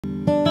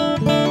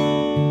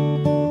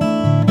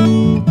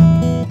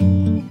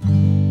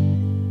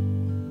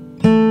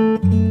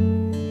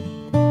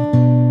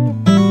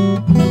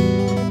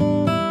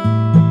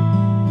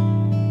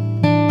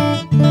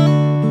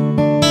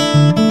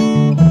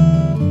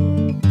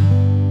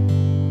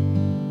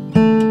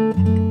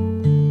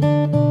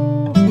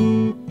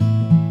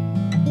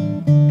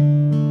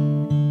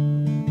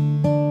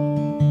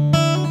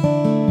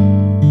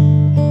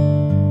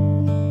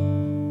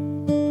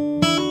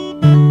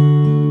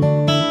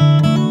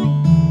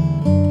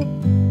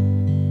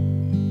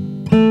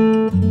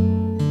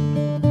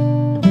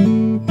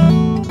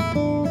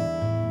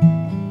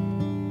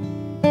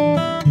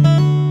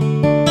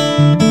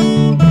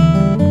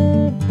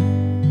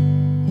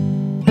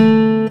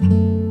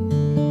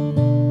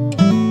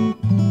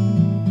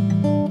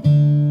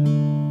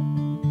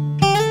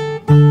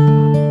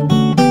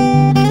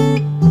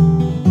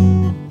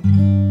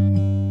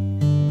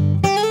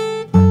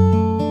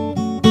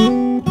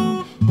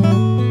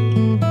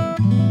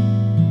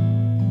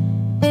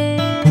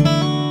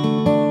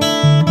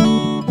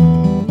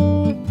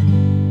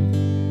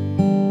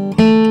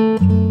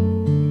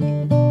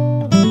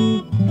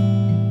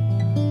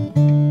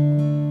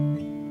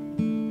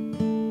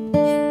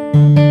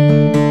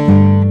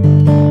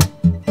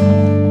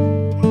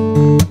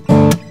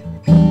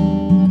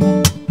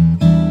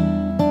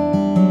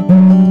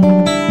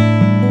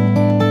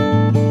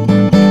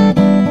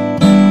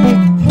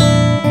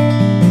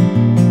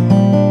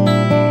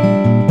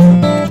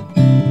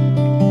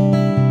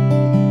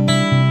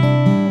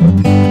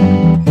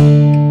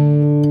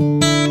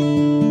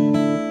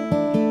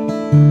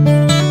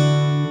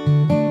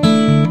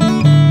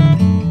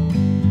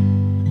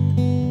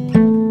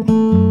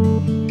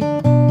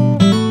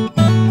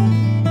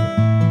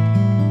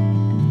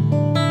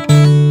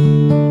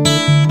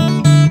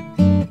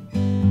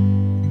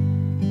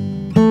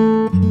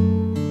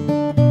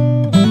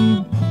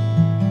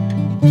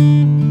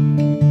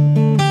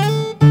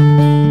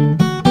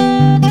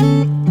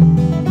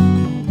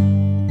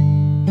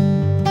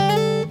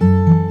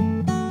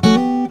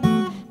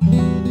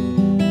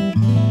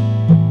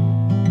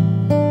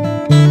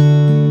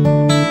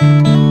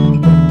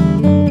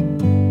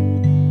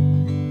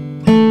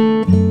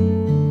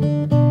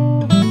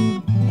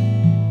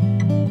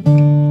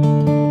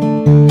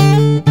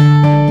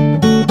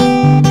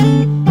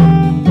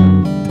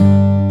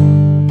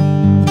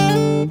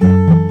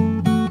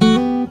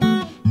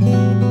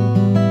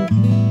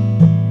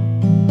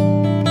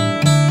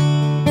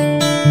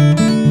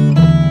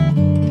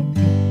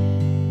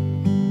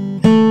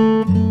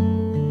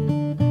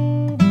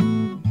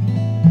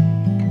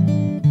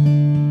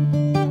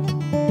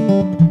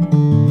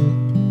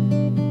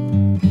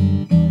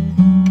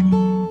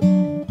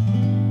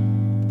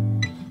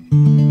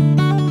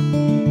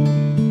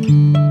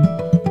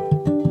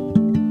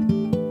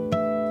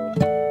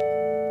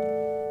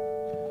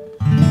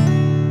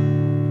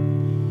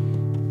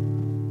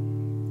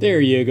there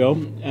you go.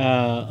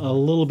 A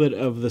little bit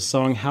of the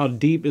song, How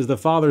Deep is the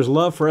Father's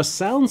Love for Us.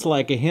 Sounds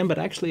like a hymn, but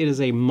actually it is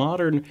a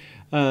modern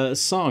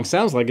song.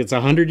 Sounds like it's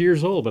 100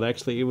 years old, but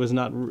actually it was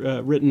not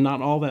written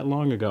not all that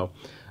long ago.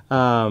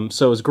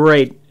 So it was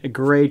great, a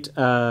great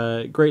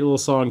little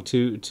song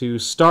to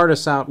start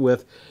us out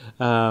with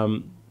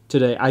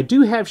today. I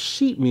do have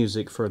sheet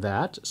music for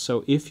that,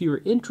 so if you're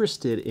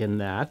interested in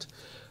that,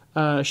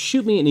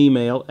 shoot me an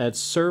email at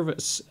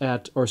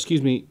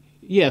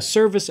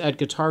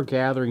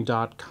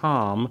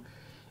service@guitargathering.com,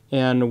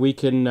 and we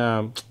can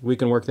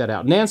work that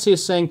out. Nancy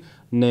is saying,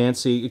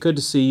 Nancy, good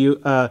to see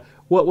you.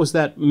 What was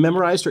that,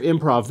 memorized or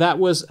improv? That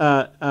was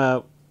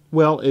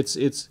well,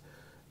 it's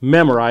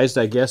memorized,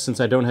 I guess, since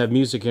I don't have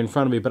music in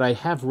front of me, but I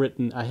have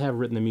written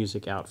the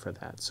music out for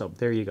that. So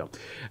there you go.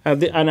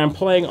 And I'm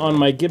playing on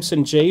my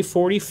Gibson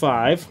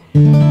J45.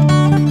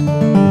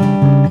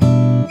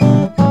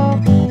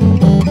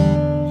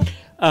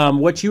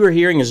 What you are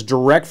hearing is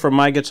direct from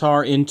my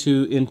guitar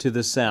into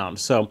the sound.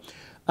 So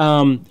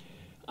I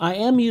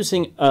am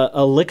using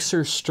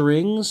Elixir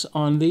strings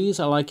on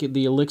these. I like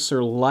the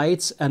Elixir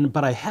Lights,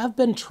 but I have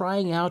been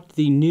trying out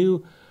the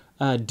new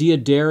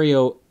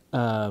D'Addario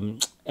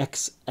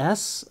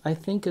XS, I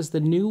think, is the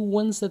new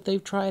ones that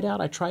they've tried out.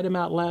 I tried them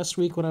out last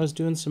week when I was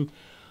doing some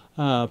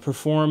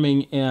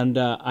performing, and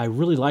I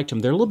really liked them.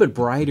 They're a little bit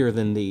brighter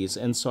than these,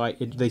 and so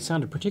they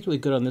sounded particularly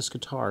good on this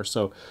guitar.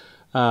 So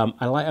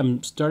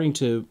I'm starting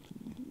to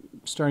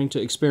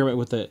experiment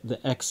with the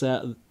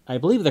XS. I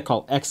believe they're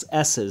called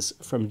XS's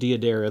from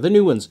D'Addario, the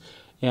new ones,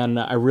 and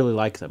I really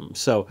like them.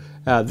 So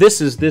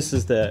this is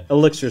the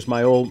Elixirs,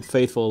 my old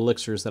faithful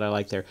Elixirs that I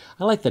like there.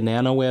 I like the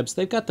Nano Webs.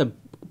 They've got the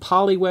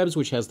Poly Webs,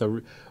 which has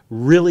the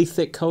really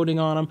thick coating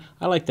on them.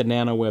 I like the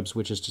Nano Webs,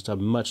 which is just a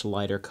much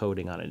lighter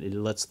coating on it. It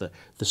lets the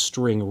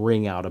string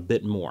ring out a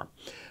bit more.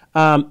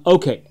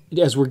 Okay,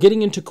 as we're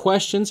getting into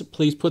questions,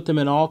 please put them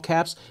in all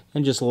caps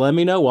and just let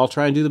me know. I'll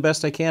try and do the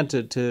best I can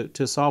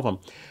to solve them.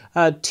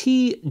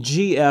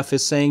 TGF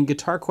is saying,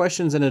 guitar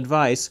questions and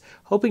advice,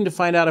 hoping to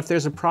find out if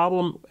there's a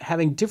problem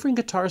having different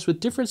guitars with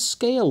different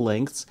scale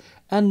lengths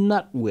and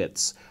nut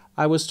widths.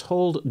 I was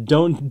told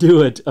don't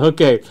do it.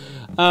 Okay,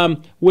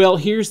 well,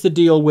 here's the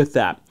deal with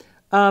that.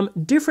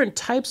 Different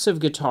types of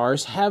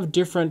guitars have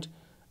different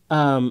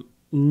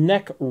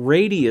neck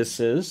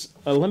radiuses.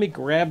 Let me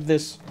grab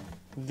this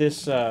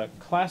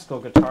classical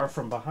guitar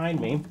from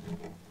behind me.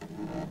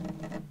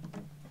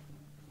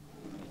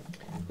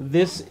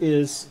 This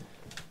is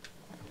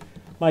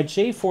my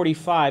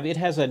J45. It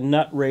has a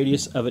nut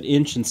radius of 1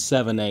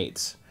 7/8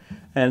 inches,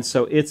 and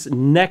so its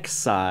neck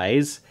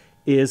size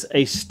is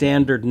a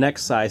standard neck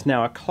size.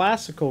 Now, a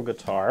classical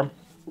guitar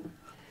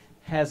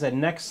has a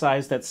neck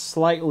size that's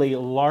slightly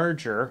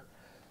larger.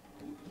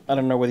 I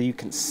don't know whether you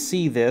can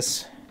see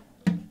this.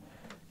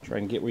 Try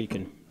and get where you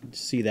can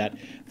see that.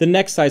 The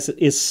neck size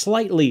is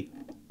slightly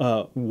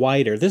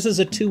wider. This is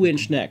a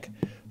 2-inch neck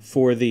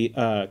for the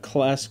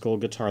classical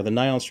guitar, the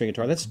nylon string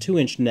guitar. That's a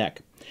 2-inch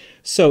neck.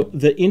 So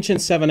the 1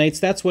 7/8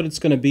 inches, that's what it's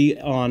going to be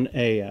on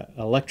a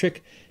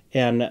electric,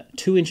 and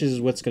 2 inches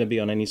is what's going to be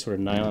on any sort of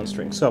nylon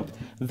string. So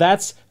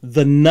that's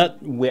the nut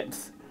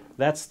width.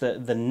 That's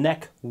the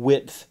neck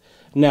width.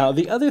 Now,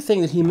 the other thing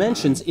that he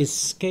mentions is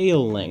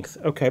scale length.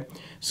 Okay,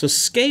 so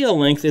scale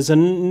length is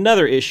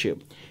another issue.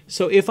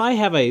 So if I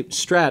have a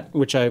Strat,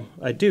 which I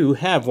do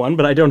have one,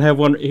 but I don't have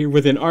one here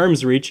within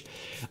arm's reach,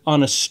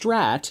 on a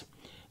Strat,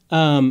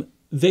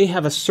 they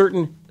have a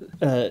certain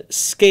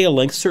scale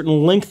length,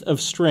 certain length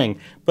of string.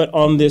 But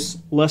on this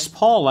Les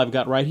Paul I've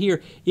got right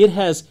here, it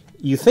has,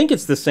 you think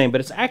it's the same, but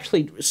it's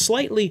actually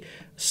slightly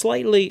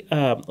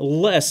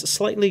less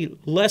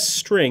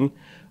string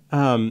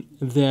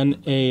than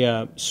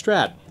a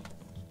Strat.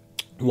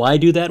 Why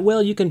do that?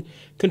 Well, you can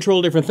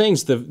control different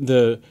things.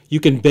 You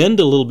can bend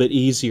a little bit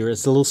easier.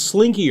 It's a little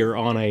slinkier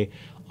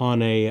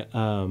on a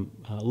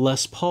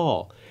Les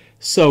Paul.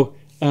 So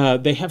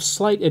they have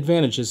slight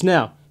advantages.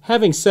 Now,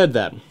 having said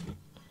that,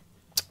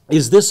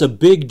 is this a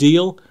big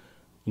deal?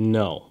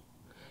 No.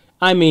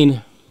 I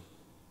mean,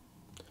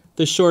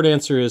 the short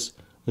answer is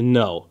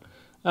no.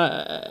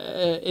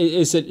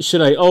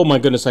 Should I, oh my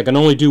goodness, I can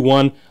only do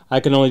one, I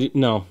can only do,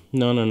 no.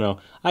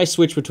 I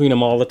switch between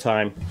them all the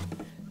time.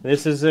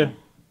 This is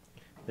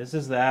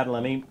that,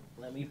 let me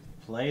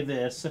play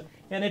this,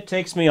 and it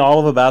takes me all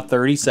of about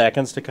 30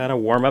 seconds to kind of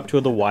warm up to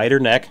the wider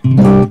neck.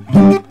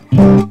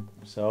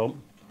 So,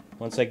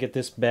 once I get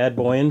this bad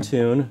boy in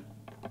tune,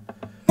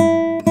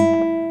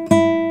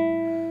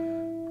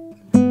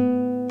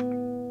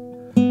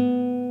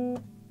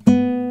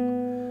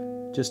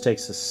 just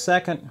takes a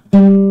second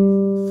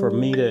for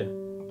me to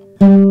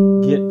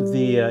get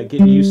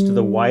used to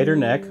the wider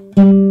neck.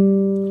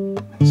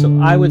 So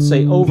I would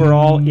say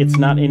overall it's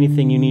not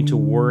anything you need to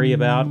worry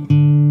about.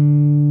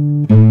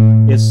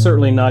 It's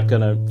certainly not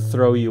going to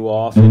throw you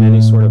off in any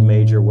sort of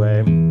major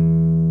way.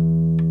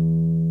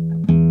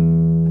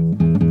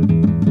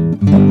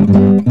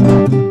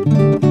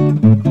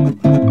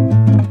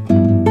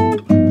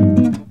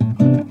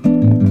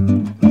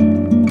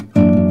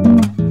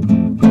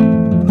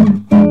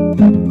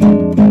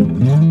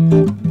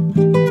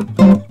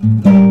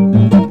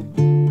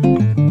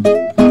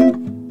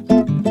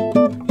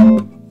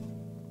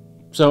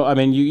 So, I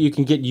mean, you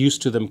can get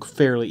used to them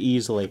fairly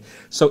easily.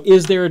 So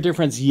is there a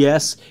difference?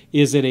 Yes.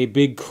 Is it a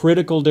big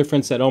critical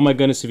difference that, oh my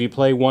goodness, if you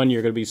play one,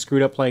 you're going to be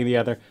screwed up playing the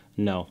other?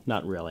 No,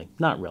 not really.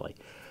 Not really.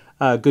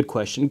 Good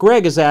question.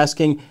 Greg is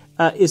asking,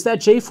 is that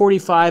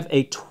J45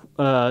 a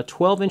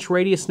 12-inch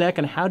radius neck,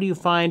 and how do you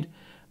find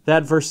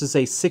that versus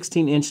a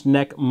 16-inch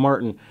neck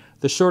Martin?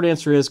 The short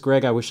answer is,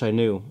 Greg, I wish I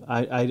knew.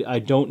 I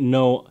don't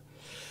know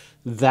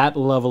that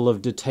level of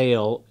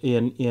detail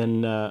in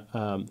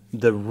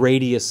the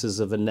radiuses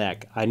of the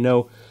neck. I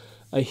know,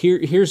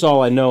 here's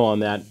all I know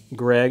on that,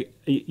 Greg.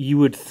 You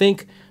would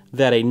think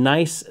that a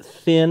nice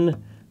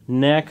thin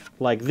neck,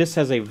 like this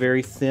has a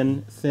very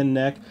thin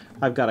neck.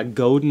 I've got a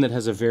Godin that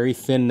has a very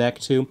thin neck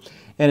too,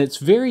 and it's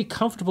very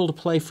comfortable to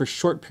play for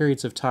short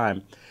periods of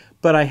time.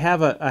 But I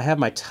have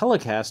my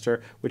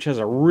Telecaster, which has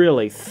a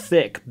really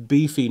thick,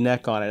 beefy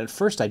neck on it. At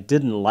first, I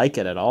didn't like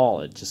it at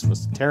all. It just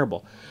was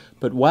terrible.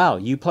 But wow,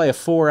 you play a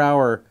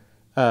 4-hour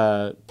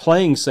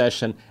playing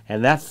session,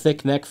 and that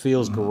thick neck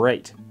feels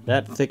great.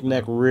 That thick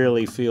neck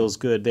really feels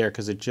good there,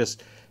 because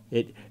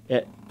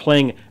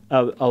playing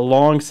a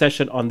long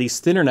session on these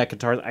thinner neck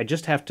guitars, I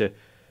just have to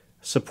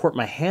support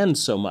my hand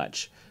so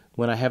much.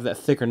 When I have that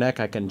thicker neck,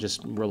 I can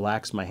just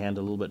relax my hand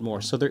a little bit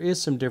more. So there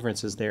is some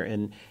differences there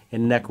in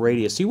neck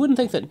radius. You wouldn't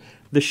think that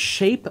the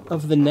shape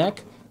of the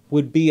neck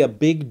would be a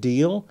big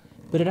deal,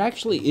 but it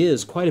actually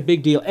is quite a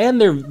big deal.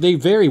 And they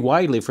vary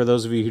widely, for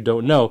those of you who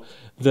don't know.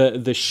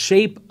 The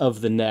shape of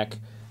the neck,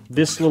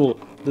 this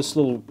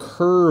little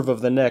curve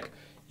of the neck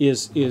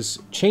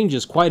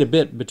changes quite a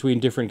bit between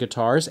different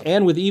guitars,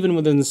 and even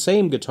within the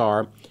same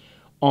guitar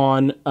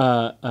on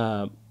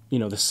the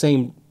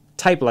same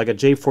type, like a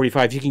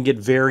J45, you can get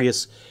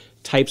various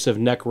types of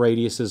neck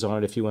radiuses on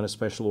it if you want to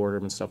special order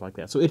them and stuff like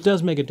that. So it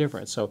does make a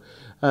difference. So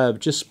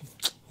just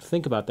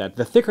think about that.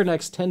 The thicker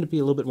necks tend to be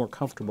a little bit more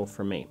comfortable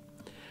for me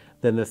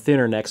than the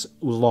thinner necks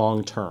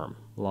long term.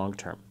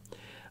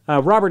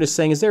 Robert is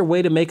saying, is there a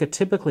way to make a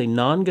typically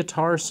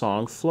non-guitar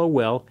song flow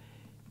well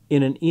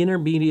in an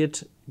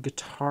intermediate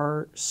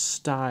guitar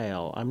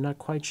style? I'm not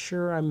quite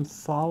sure I'm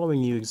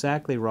following you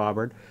exactly,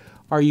 Robert.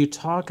 Are you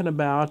talking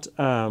about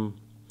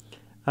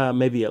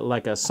maybe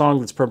like a song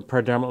that's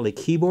predominantly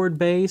keyboard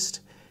based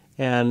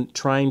and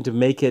trying to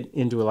make it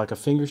into like a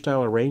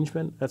fingerstyle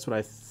arrangement? That's what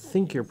I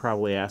think you're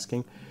probably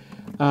asking.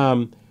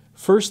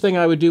 First thing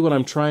I would do when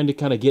I'm trying to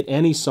kind of get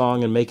any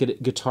song and make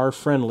it guitar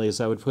friendly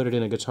is I would put it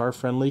in a guitar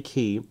friendly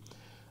key,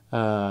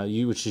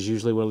 which is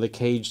usually one of the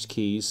caged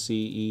keys,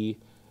 C,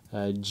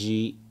 E,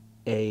 G,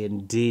 A,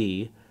 and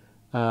D.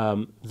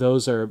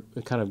 Those are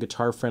kind of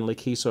guitar friendly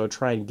keys, so I'd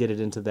try and get it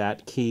into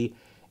that key.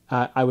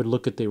 I would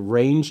look at the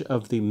range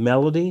of the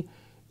melody.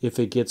 If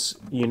it gets,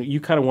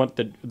 you kind of want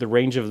the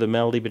range of the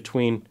melody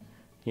between,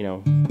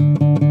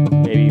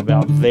 maybe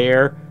about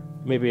there,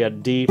 maybe a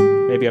D,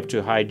 maybe up to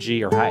a high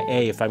G or high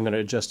A if I'm going to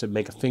adjust it,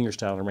 make a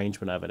fingerstyle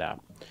arrangement of it out.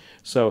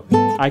 So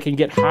I can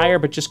get higher,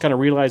 but just kind of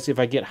realize if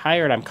I get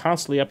higher and I'm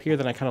constantly up here,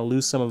 then I kind of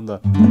lose some of the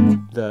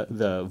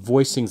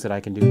voicings that I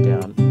can do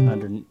down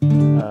under.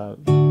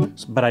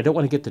 But I don't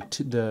want to get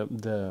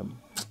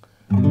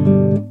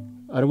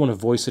I don't want to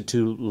voice it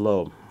too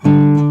low.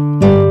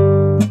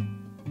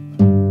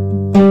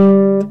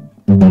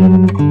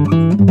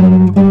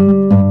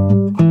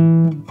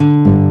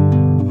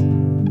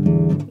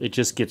 It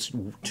just gets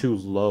too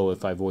low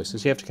if I voice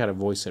this. You have to kind of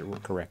voice it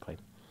correctly.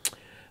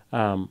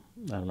 I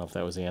don't know if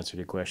that was the answer to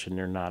your question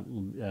or not,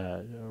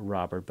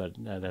 Robert, but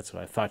that's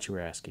what I thought you were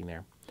asking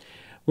there.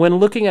 When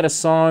looking at a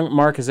song,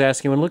 Mark is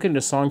asking, when looking at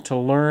a song to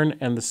learn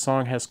and the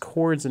song has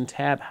chords and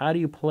tab, how do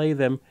you play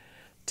them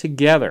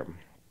together?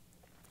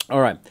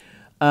 All right.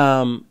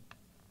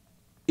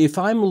 If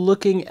I'm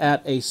looking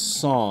at a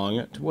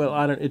song,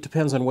 well, it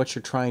depends on what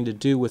you're trying to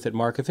do with it,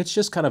 Mark. If it's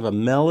just kind of a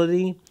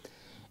melody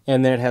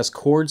and then it has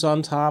chords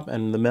on top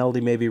and the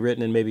melody may be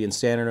written maybe in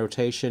standard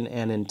notation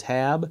and in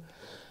tab,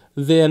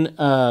 then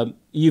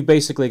you've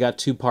basically got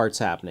two parts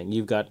happening.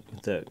 You've got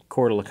the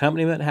chordal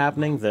accompaniment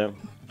happening.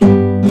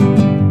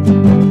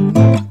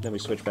 Let me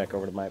switch back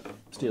over to my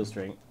steel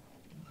string.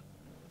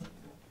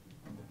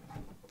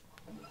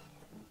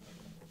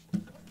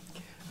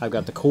 I've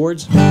got the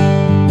chords, and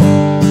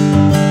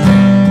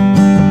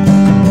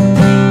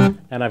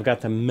I've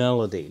got the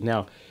melody.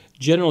 Now,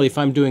 generally, if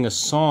I'm doing a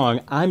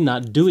song, I'm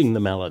not doing the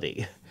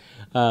melody.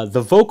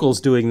 The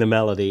vocal's doing the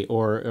melody,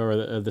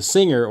 or the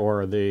singer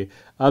or the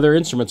other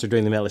instruments are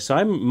doing the melody. So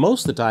I'm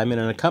most of the time in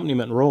an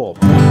accompaniment role.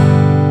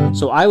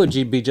 So I would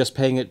be just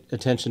paying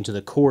attention to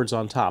the chords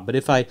on top. But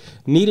if I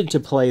needed to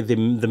play the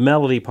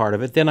melody part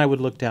of it, then I would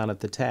look down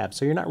at the tab.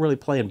 So you're not really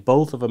playing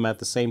both of them at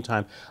the same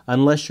time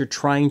unless you're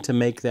trying to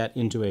make that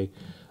into a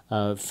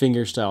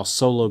fingerstyle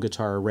solo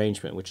guitar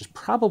arrangement, which is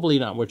probably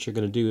not what you're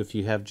going to do if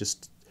you have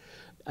just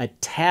a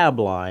tab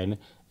line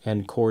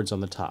and chords on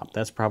the top.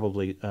 That's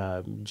probably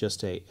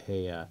just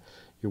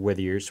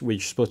whether you're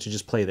supposed to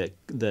just play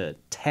the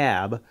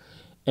tab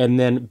and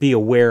then be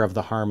aware of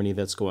the harmony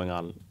that's going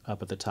on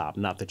up at the top,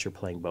 not that you're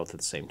playing both at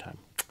the same time.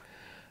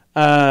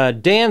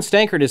 Dan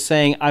Stankard is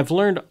saying, I've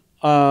learned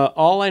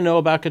all I know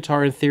about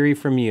guitar in theory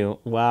from you.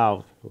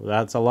 Wow,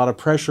 that's a lot of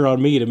pressure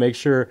on me to make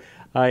sure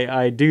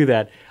I do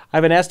that.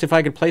 I've been asked if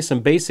I could play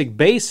some basic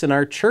bass in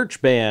our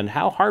church band.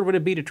 How hard would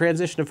it be to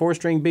transition to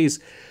 4-string bass?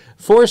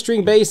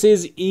 4-string bass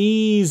is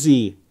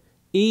easy.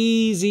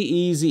 Easy,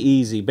 easy,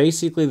 easy.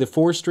 Basically, the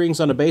 4 strings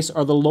on a bass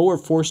are the lower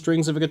 4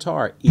 strings of a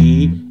guitar.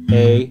 E,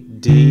 A,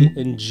 D,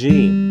 and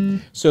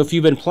G. So if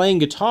you've been playing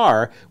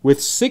guitar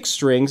with 6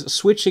 strings,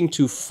 switching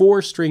to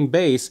 4-string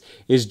bass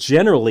is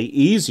generally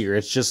easier.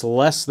 It's just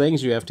less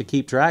things you have to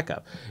keep track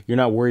of. You're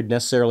not worried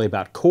necessarily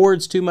about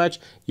chords too much.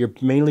 You're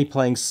mainly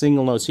playing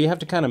single notes. So you have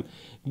to kind of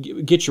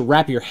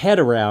wrap your head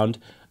around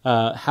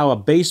how a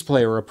bass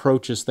player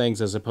approaches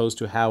things as opposed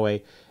to how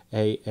a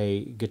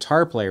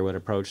guitar player would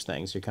approach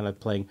things. You're kind of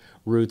playing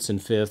roots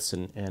and fifths,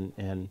 and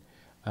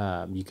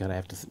you kind of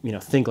have to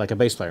think like a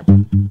bass player.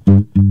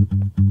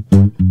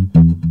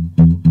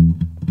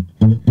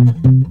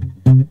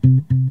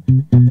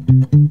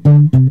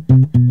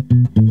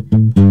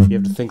 You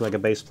have to think like a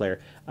bass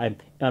player.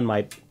 On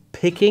my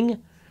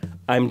picking,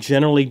 I'm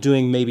generally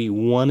doing maybe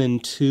 1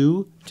 and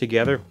 2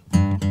 together.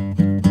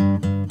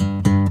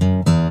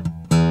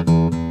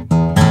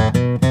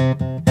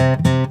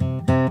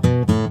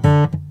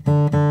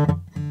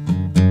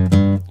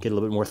 Get a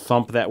little bit more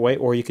thump that way,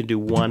 or you can do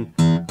 1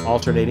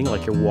 alternating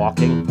like you're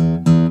walking.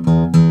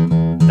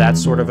 That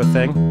sort of a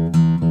thing.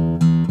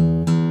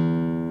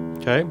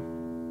 Okay?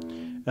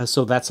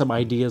 So that's some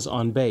ideas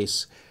on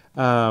bass.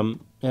 And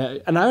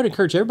I would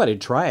encourage everybody to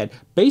try it.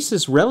 Bass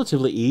is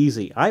relatively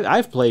easy.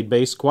 I've played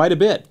bass quite a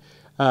bit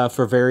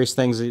for various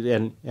things,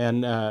 and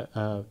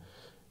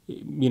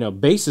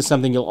bass is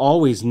something you'll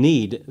always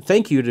need.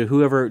 Thank you to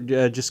whoever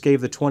just gave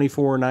the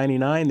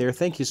 $24.99 there.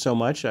 Thank you so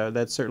much.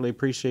 That certainly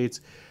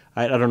appreciates.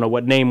 I don't know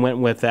what name went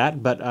with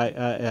that, but I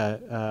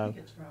think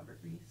it's Robert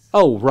Reese.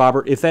 Oh,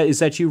 Robert, is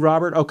that you,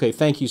 Robert? Okay,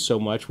 thank you so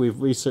much.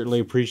 We certainly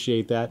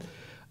appreciate that.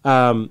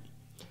 On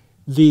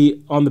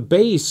the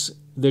bass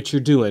that you're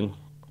doing,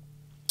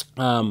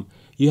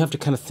 you have to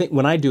kind of think.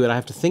 When I do it, I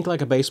have to think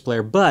like a bass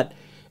player,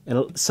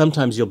 and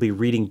sometimes you'll be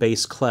reading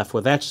bass clef.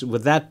 Well,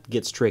 that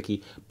gets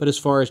tricky. But as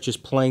far as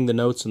just playing the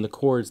notes and the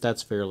chords,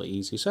 that's fairly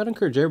easy. So I'd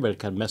encourage everybody to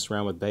kind of mess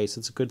around with bass.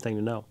 It's a good thing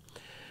to know.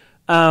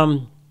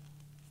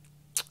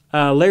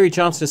 Larry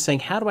Johnson is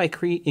saying, how do I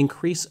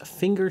increase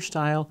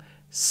fingerstyle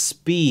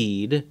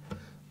speed?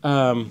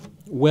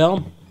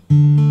 Well,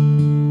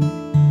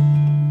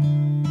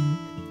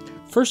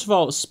 first of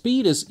all,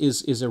 speed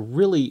is a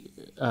really,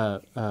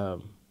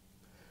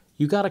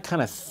 you got to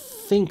kind of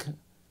think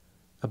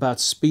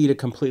about speed a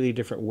completely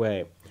different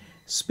way.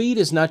 Speed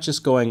is not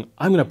just going,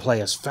 I'm going to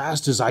play as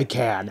fast as I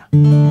can.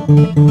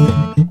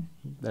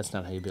 That's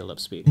not how you build up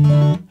speed.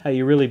 How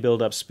you really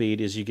build up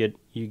speed is you get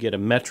a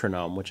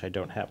metronome, which I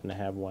don't happen to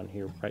have one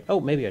here. Right?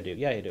 Oh, maybe I do.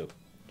 Yeah, I do.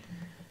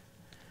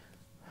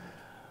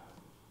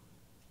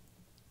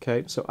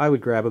 Okay, so I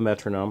would grab a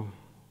metronome.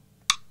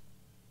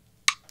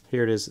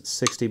 Here it is at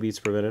 60 beats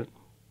per minute.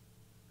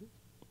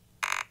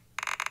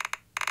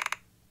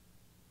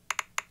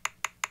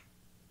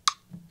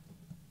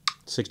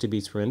 $60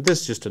 beats per minute.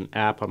 This is just an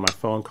app on my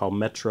phone called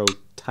Metro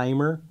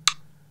Timer.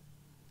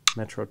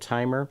 Metro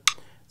Timer.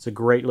 It's a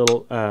great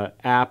little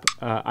app.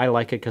 I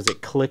like it because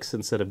it clicks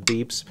instead of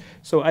beeps.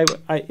 So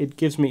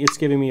it's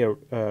giving me a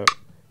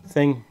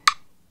thing.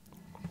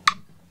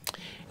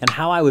 And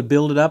how I would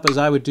build it up is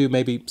I would do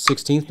maybe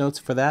 16th notes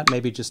for that.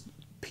 Maybe just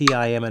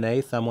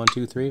P-I-M-N-A, thumb 1,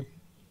 2, 3.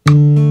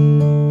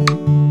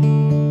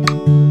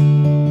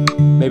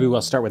 Maybe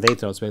we'll start with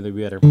 8th notes. Maybe they'll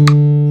be better.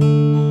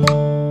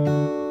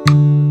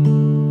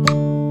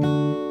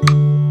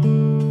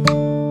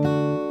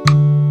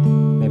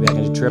 Maybe I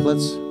can do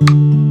triplets.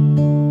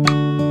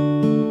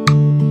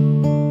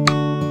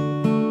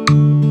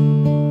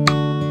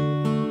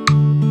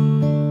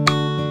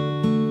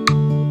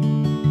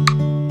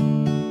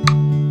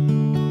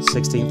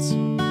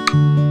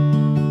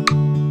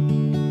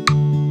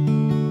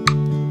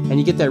 And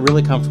you get that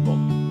really comfortable.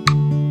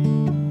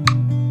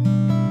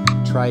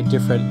 Try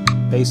different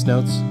bass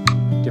notes,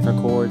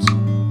 different chords.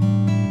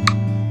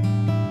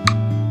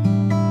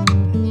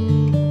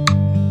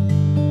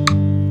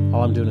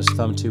 All I'm doing is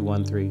thumb 2,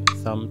 1, 3,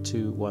 thumb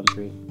 2, 1,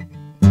 3.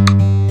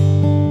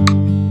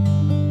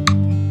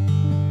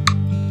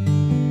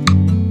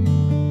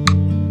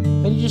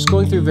 And you're just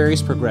going through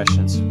various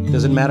progressions.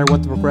 Does it matter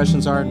what the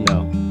progressions are?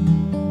 No.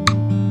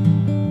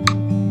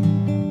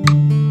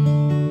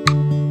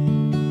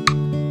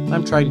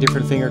 I'm trying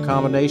different finger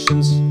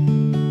combinations.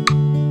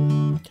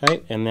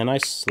 Okay, and then I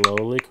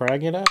slowly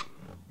crank it up.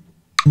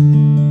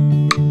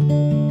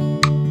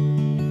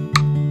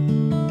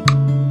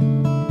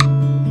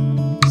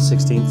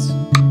 Sixteenths.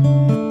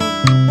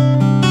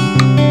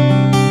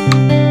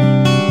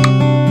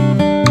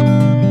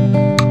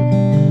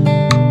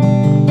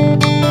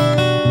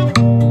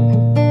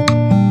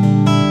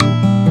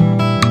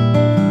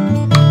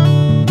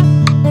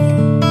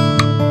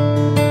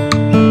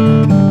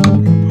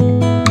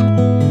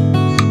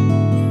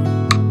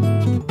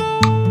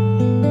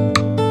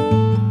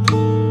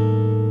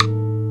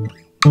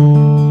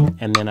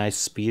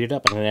 speed it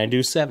up, and then I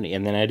do 70,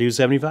 and then I do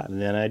 75,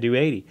 and then I do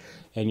 80,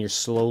 and you're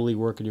slowly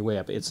working your way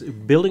up. It's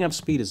building up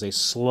speed is a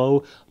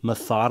slow,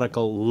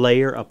 methodical,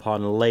 layer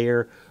upon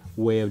layer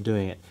way of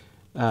doing it.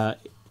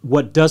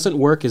 What doesn't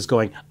work is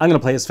going, I'm going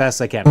to play as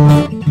fast as I can.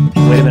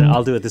 Wait a minute,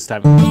 I'll do it this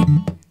time.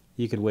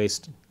 You could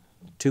waste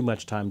too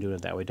much time doing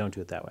it that way. Don't do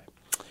it that way.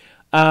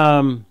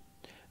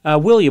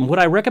 William, would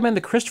I recommend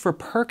the Christopher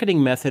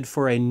Parkening method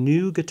for a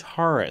new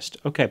guitarist?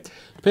 Okay,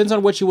 depends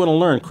on what you want to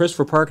learn.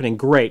 Christopher Parkening,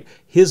 great.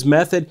 His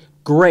method,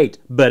 great.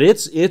 But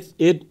it's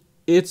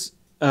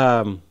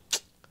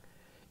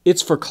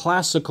for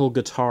classical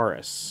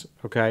guitarists.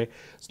 Okay,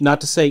 it's not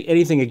to say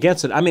anything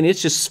against it. I mean,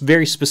 it's just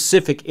very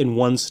specific in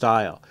one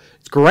style.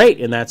 It's great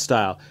in that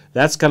style.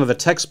 That's kind of the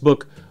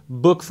textbook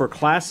book for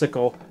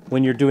classical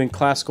when you're doing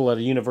classical at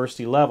a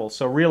university level.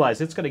 So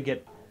realize it's going to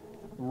get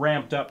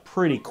ramped up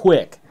pretty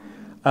quick.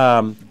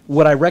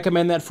 Would I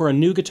recommend that for a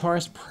new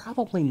guitarist?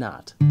 Probably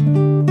not.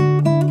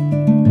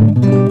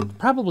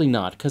 Probably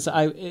not, because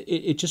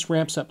it just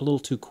ramps up a little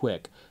too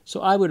quick.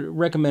 So I would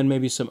recommend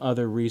maybe some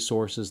other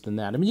resources than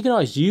that. I mean, you can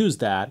always use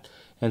that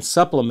and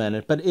supplement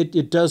it, but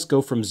it does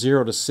go from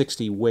 0 to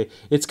 60 way.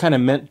 It's kind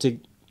of meant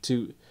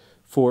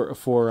for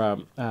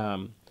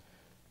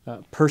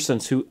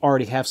persons who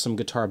already have some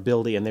guitar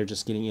ability and they're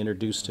just getting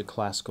introduced to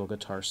classical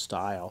guitar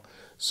style.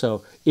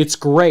 So it's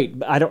great.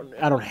 I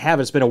don't have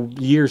it. It's been a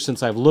year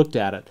since I've looked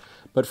at it,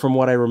 but from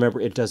what I remember,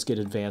 it does get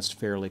advanced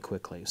fairly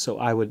quickly. So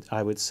I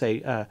would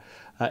say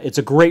it's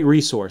a great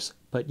resource,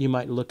 but you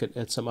might look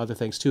at some other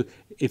things too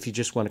if you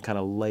just want to kind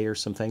of layer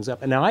some things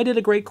up. And now I did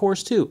a great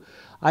course too.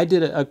 I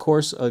did a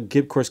course,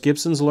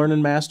 Gibson's Learn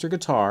and Master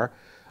Guitar.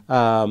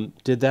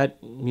 Did that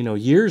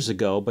years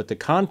ago, but the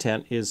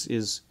content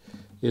is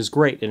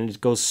great, and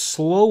it goes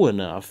slow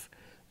enough.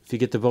 If you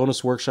get the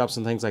bonus workshops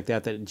and things like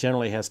that, that it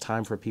generally has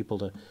time for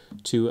people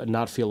to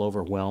not feel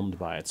overwhelmed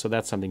by it. So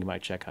that's something you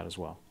might check out as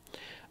well.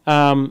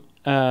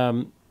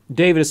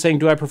 David is saying,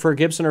 do I prefer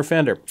Gibson or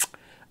Fender?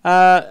 Do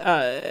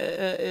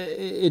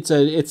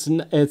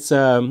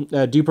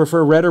you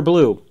prefer red or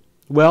blue?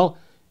 Well,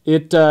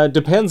 it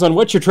depends on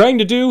what you're trying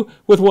to do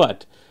with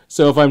what.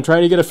 So if I'm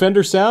trying to get a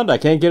Fender sound, I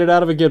can't get it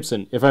out of a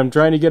Gibson. If I'm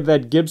trying to get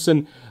that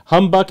Gibson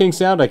humbucking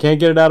sound, I can't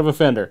get it out of a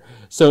Fender.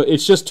 So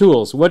it's just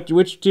tools.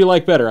 Which do you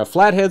like better, a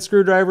flathead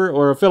screwdriver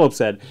or a Phillips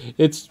head?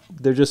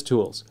 They're just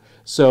tools.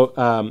 So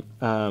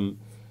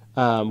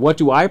what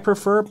do I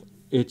prefer?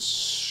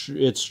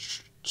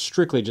 It's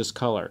strictly just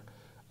color.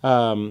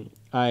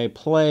 I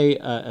play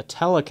a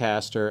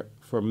Telecaster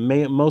for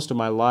most of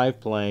my live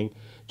playing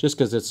just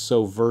because it's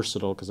so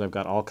versatile, because I've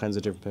got all kinds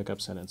of different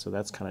pickups in it. So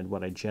that's kind of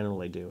what I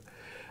generally do.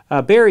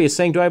 Barry is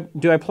saying,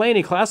 do I play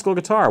any classical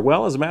guitar?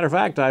 Well, as a matter of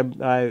fact,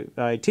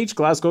 I teach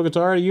classical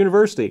guitar at a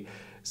university.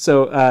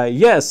 So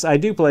yes, I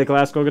do play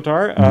classical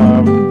guitar.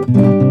 I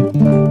don't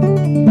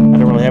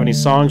really have any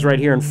songs right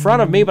here in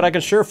front of me, but I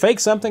can sure fake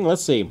something.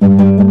 Let's see.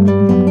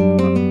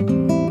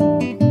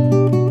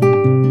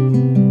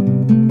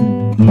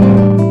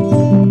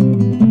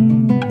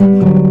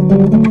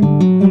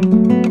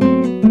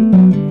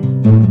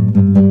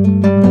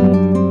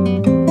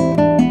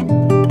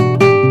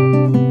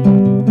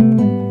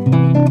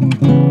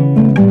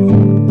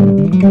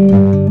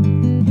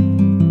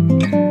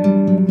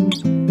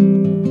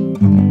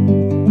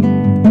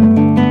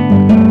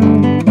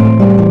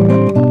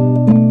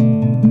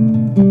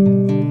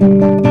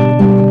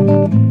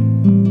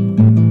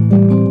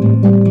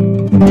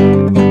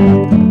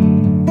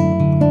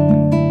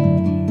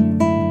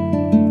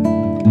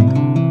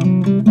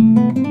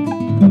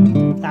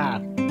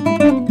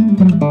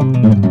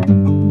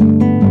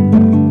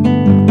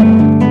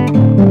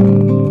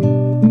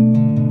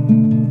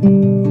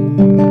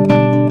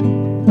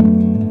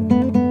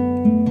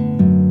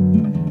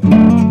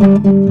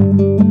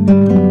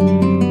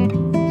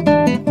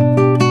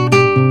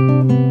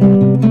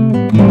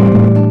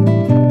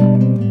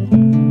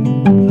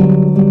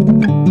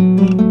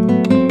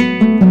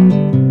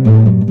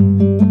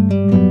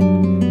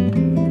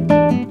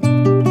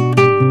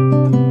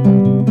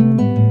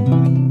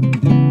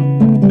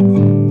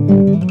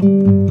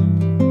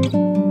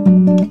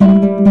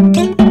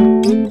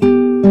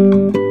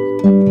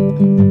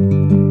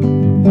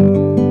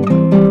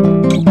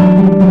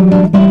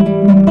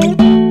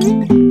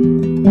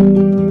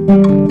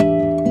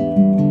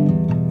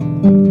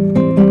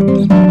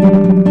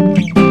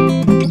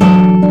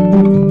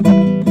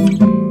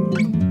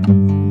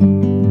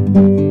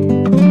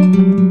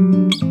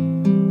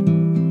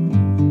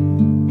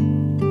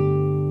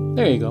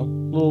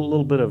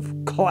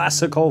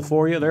 Classical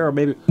for you there, or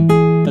maybe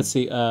let's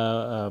see.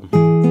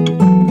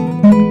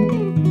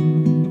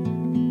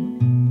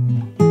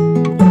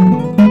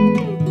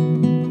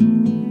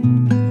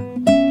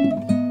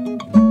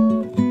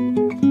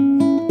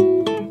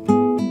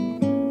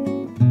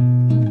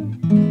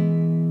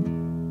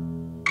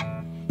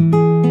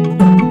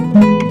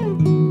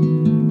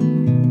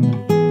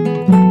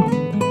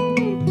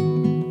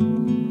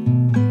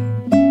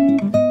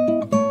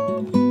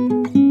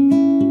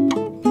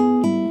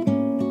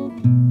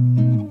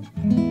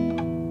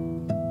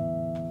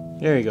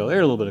 There you go. There's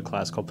a little bit of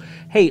classical.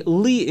 Hey,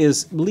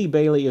 Lee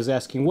Bailey is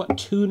asking, what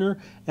tuner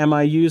am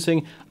I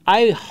using?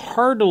 I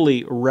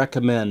heartily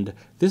recommend,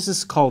 this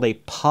is called a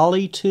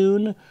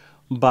Polytune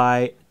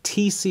by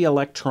TC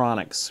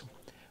Electronics.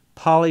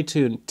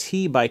 Polytune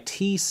by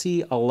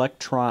TC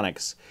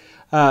Electronics.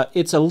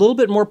 It's a little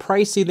bit more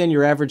pricey than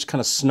your average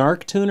kind of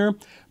snark tuner,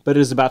 but it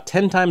is about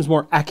 10 times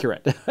more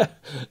accurate.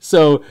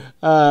 So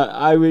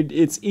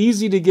it's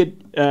easy to get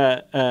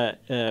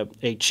a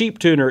cheap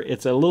tuner.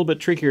 It's a little bit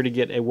trickier to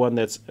get a one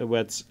that's a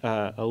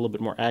little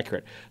bit more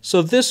accurate.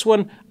 So this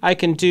one I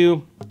can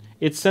do,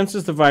 it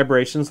senses the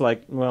vibrations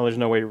like, well, there's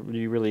no way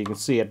you really can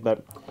see it,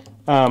 but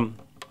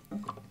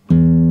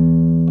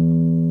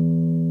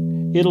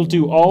it'll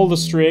do all the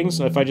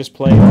strings. If I just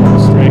play all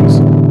the strings,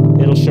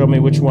 it'll show me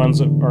which ones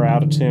are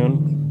out of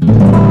tune.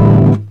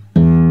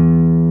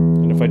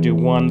 And if I do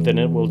one, then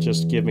it will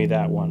just give me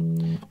that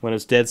one. When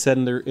it's dead set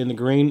in the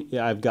green,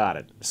 yeah, I've got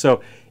it.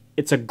 So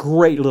it's a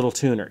great little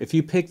tuner. If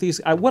you pick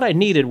these, what I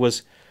needed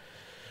was,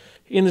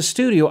 in the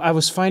studio, I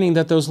was finding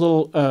that those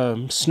little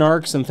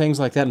snarks and things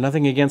like that,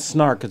 nothing against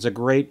snark, it's a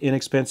great,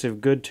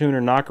 inexpensive, good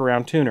tuner,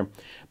 knock-around tuner.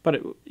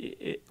 But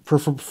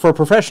for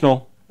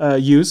professional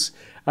use,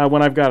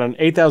 when I've got an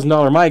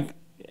 $8,000 mic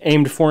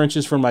aimed 4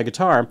 inches from my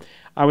guitar,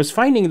 I was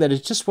finding that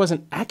it just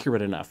wasn't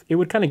accurate enough. It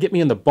would kind of get me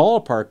in the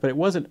ballpark, but it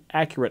wasn't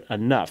accurate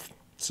enough.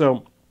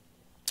 So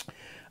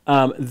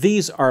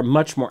these are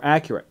much more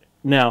accurate.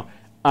 Now,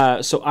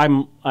 so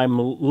I'm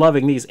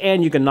loving these,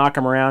 and you can knock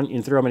them around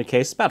and throw them in a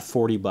case. It's about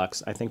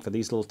 $40, I think, for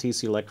these little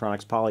TC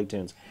Electronics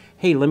Polytunes.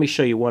 Hey, let me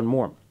show you one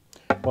more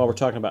while we're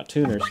talking about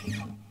tuners.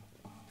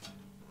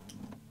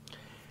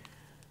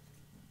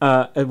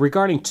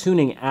 Regarding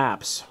tuning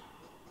apps,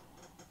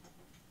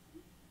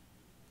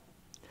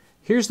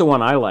 here's the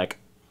one I like,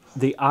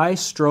 the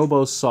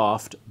iStrobo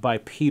Soft by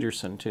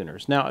Peterson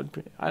Tuners. Now,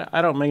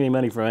 I don't make any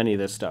money from any of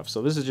this stuff,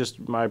 so this is just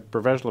my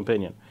professional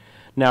opinion.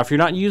 Now, if you're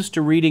not used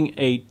to reading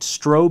a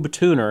strobe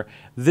tuner,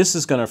 this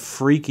is going to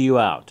freak you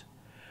out.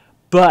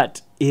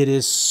 But it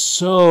is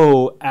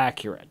so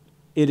accurate.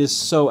 It is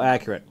so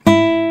accurate.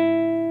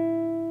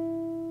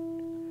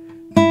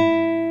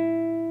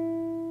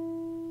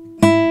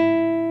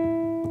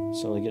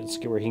 So let me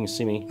get where he can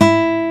see me. Tilt it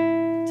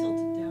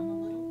down a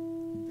little.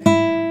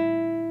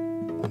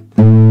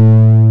 There you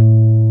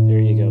go. There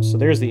you go. So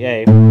there's the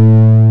A.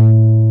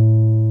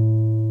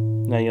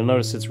 Now you'll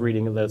notice it's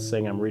reading, that's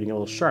saying I'm reading a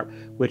little sharp,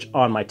 which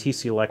on my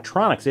TC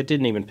Electronics, it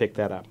didn't even pick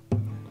that up.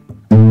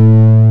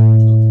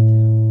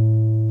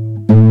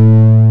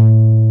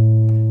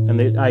 And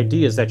the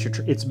idea is that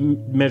it's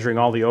measuring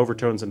all the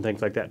overtones and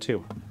things like that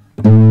too.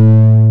 Tilt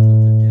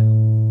it down.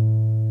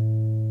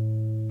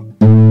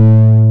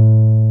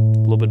 A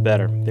little bit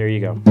better. There you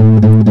go.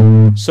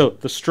 So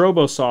the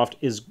Strobo Soft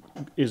is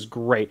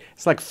great.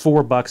 It's like $4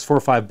 or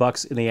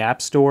 $5 in the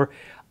App Store.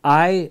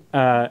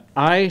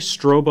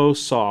 iStrobo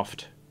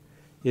Soft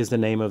is the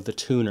name of the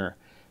tuner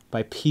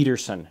by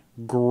Peterson.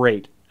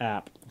 Great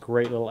app.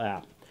 Great little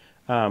app.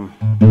 And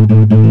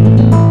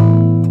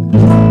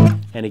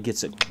it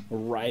gets it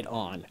right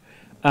on.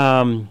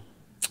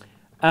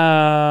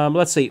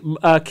 Let's see.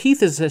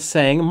 Keith is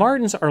saying,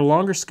 Martins are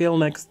longer scale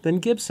necks than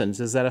Gibsons.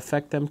 Does that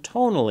affect them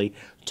tonally?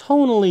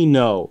 Tonally,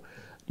 no.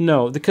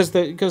 No, because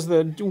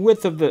the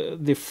width of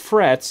the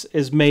frets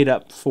is made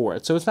up for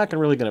it. So it's not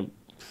really going to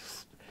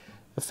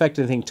affect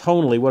anything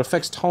tonally. What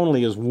affects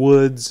tonally is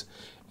woods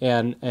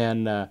and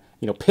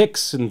you know,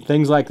 picks and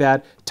things like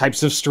that,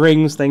 types of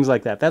strings, things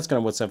like that. That's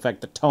going to what's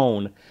affect the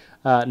tone,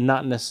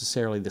 not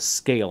necessarily the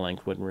scale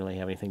length. Wouldn't really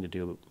have anything to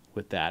do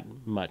with that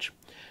much.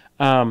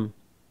 Let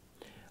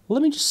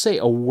me just say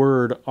a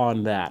word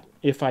on that,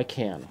 if I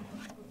can.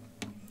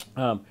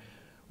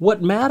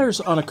 What matters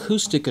on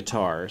acoustic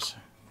guitars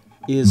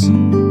is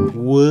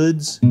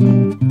woods,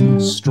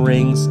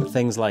 strings,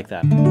 things like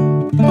that.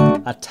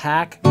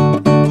 Attack.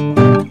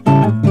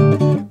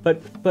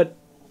 But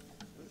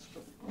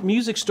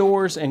music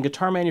stores and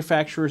guitar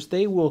manufacturers,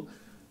 they will,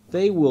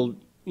 you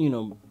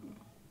know,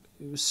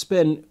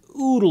 spend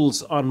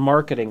oodles on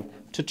marketing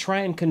to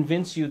try and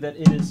convince you that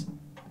it is,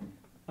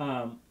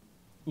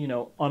 you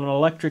know, on an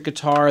electric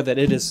guitar, that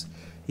it is,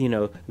 you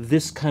know,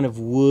 this kind of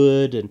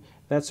wood and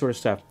that sort of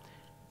stuff.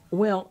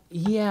 Well,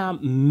 yeah,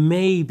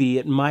 maybe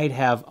it might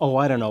have, oh,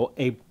 I don't know,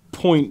 a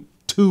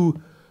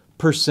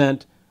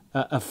 0.2%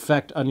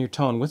 effect on your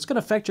tone. What's going to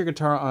affect your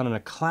guitar on an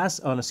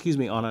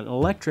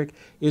electric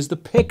is the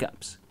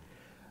pickups.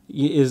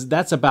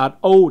 That's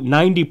about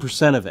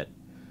 90% of it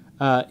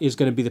is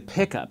going to be the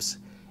pickups.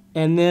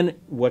 And then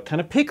what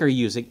kind of pick are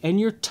you using? And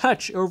your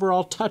touch,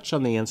 overall touch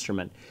on the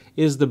instrument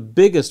is the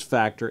biggest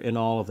factor in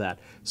all of that.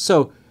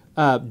 So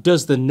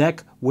does the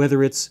neck,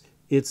 whether it's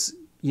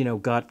you know,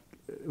 got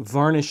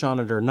varnish on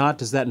it or not,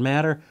 does that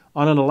matter?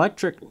 On an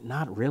electric,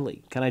 not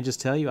really. Can I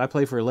just tell you? I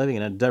play for a living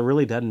and it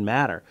really doesn't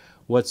matter.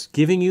 What's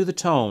giving you the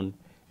tone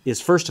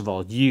is, first of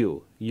all,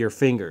 your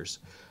fingers.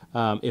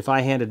 If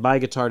I handed my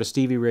guitar to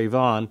Stevie Ray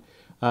Vaughan,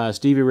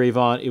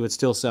 it would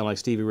still sound like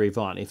Stevie Ray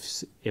Vaughan.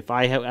 If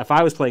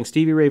I was playing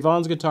Stevie Ray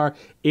Vaughan's guitar,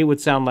 it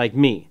would sound like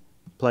me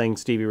playing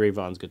Stevie Ray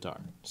Vaughan's guitar.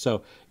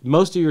 So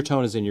most of your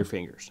tone is in your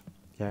fingers.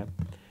 Okay,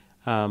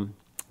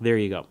 there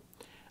you go.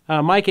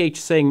 Mike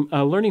H saying,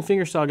 learning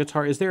fingerstyle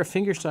guitar. Is there a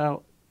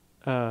fingerstyle?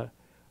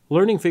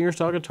 Learning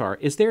fingerstyle guitar.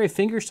 Is there a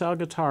fingerstyle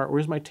guitar, or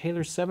is my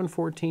Taylor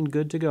 714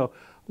 good to go?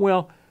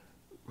 Well,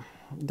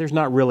 there's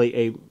not really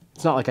a.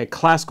 It's not like a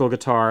classical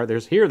guitar.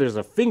 There's a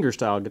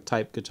fingerstyle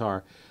type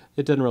guitar.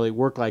 It doesn't really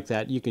work like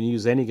that. You can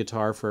use any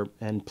guitar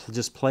and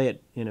just play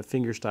it in a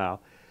fingerstyle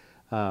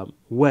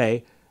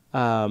way.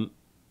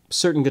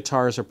 Certain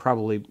guitars are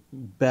probably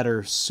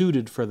better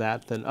suited for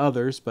that than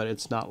others, but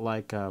it's not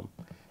like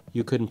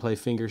you couldn't play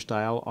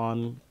fingerstyle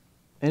on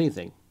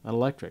anything, on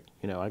electric.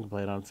 You know, I can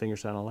play it on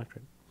fingerstyle on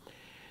electric.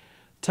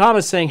 Tom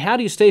is saying, how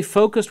do you stay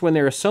focused when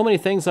there are so many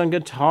things on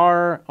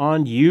guitar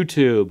on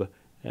YouTube?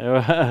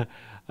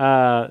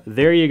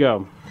 There you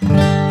go.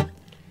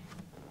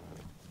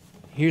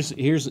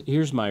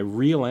 Here's my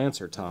real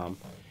answer, Tom.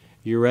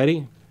 You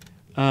ready?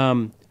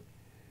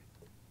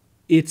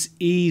 It's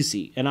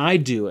easy, and I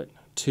do it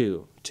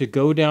too, to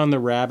go down the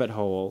rabbit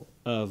hole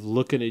of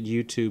looking at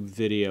YouTube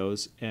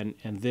videos and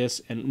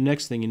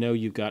next thing you know,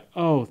 you've got,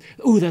 oh,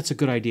 that's a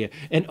good idea,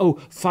 and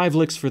 5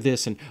 licks for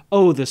this, and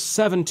the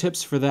 7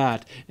 tips for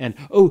that, and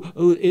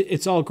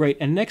it's all great,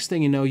 and next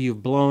thing you know,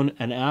 you've blown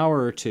an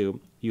hour or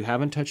two. You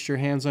haven't touched your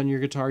hands on your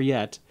guitar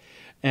yet,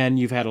 and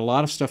you've had a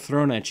lot of stuff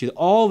thrown at you.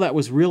 All that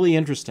was really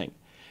interesting,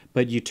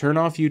 but you turn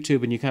off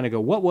YouTube and you kind of go,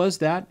 what was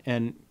that?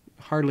 And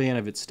hardly any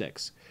of it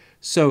sticks.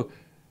 So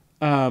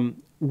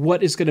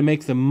what is going to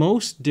make the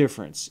most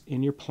difference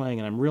in your playing,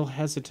 and I'm real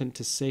hesitant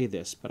to say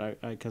this, but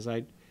because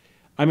I'm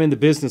in the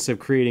business of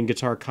creating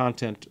guitar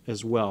content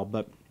as well,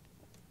 but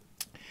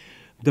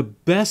the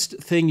best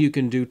thing you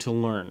can do to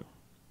learn,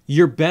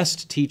 your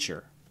best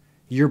teacher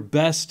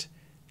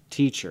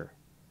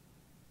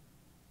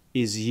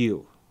is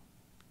you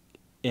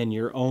and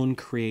your own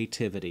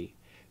creativity,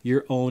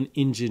 your own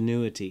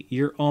ingenuity,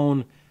 your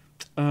own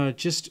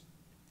just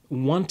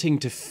wanting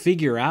to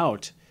figure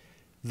out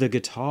the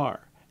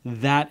guitar.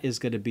 That is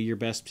going to be your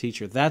best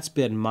teacher. That's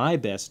been my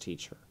best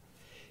teacher,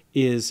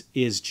 is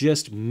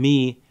just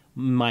me,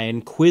 my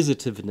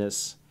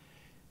inquisitiveness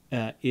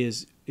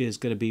is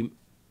going to be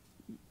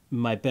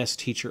my best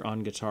teacher on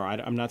guitar.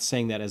 I'm not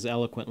saying that as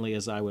eloquently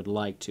as I would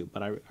like to,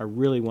 but I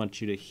really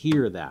want you to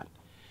hear that.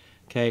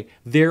 Okay,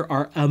 there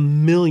are a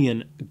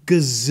million,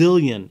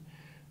 gazillion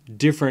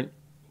different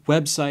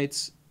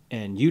websites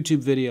and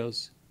YouTube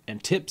videos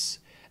and tips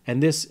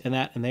and this and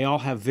that, and they all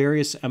have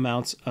various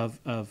amounts of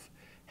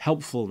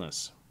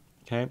helpfulness.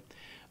 Okay,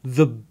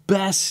 the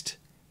best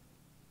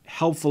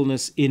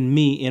helpfulness in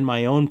me, in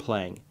my own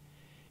playing,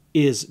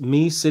 is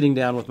me sitting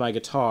down with my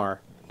guitar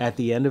at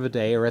the end of a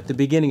day or at the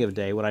beginning of a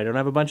day when I don't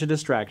have a bunch of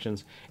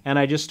distractions, and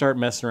I just start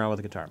messing around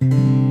with the guitar.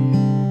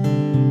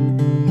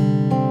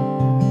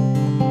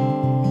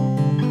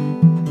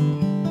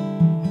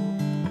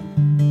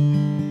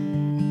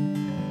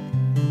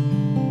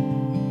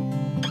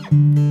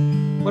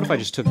 What if I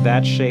just took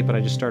that shape and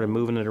I just started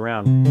moving it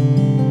around?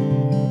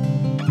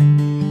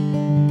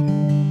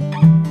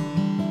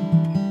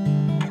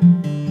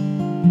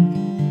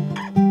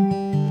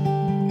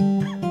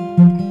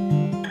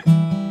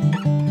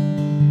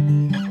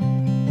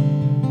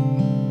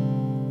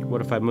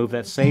 What if I move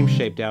that same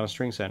shape down a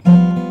string set?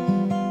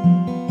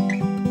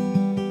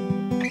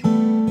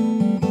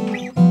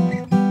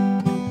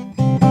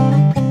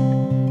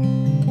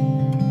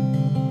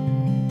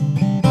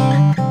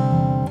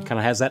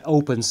 Has that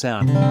open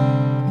sound.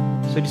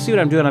 So do you see what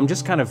I'm doing? I'm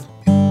just kind of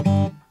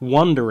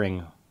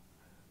wondering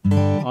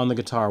on the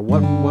guitar,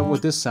 what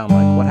would this sound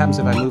like? What happens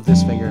if I move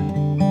this finger?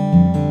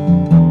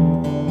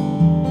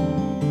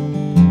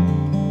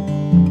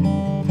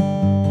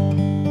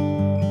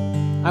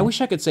 I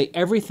wish I could say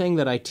everything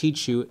that I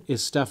teach you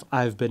is stuff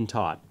I've been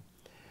taught.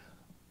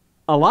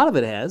 A lot of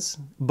it has,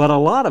 but a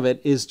lot of it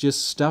is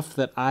just stuff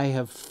that I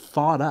have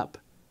thought up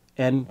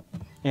and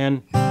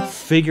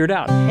figured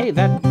out. Hey,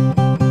 that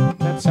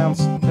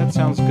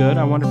sounds good.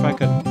 I wonder if I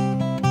could.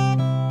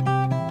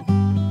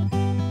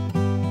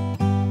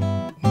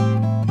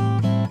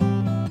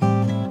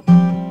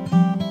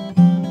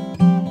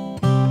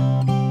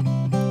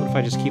 What if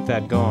I just keep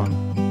that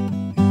going?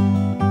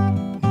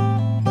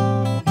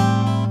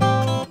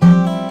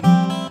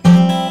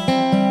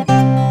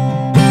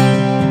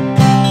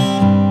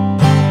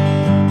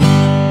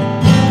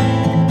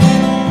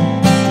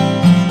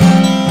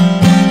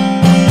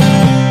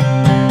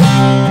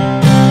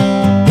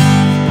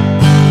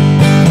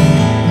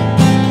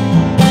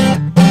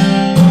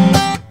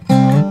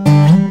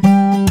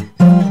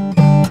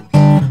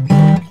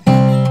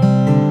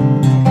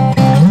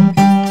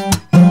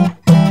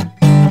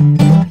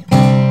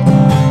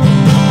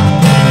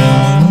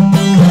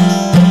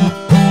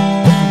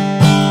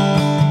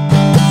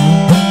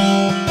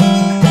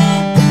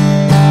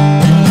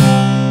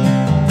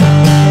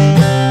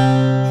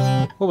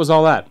 What was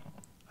all that?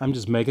 I'm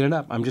just making it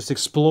up. I'm just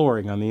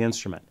exploring on the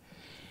instrument.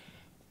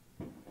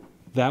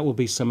 That will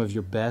be some of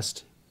your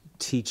best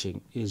teaching,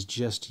 is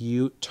just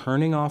you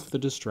turning off the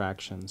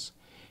distractions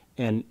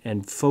and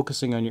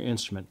focusing on your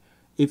instrument.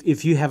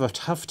 if you have a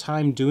tough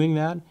time doing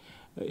that,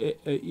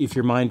 if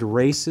your mind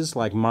races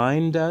like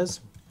mine does,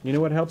 you know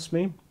what helps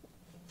me?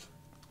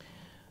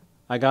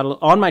 I got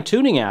on my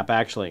tuning app,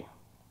 actually.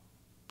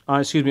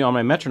 Excuse me, on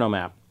my metronome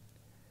app.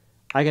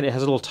 It has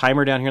a little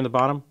timer down here in the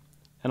bottom,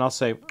 and I'll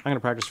say, I'm going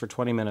to practice for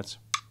 20 minutes.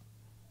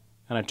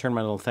 And I turn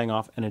my little thing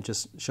off, and it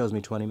just shows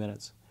me 20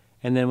 minutes.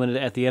 And then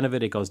at the end of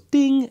it, it goes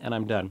ding, and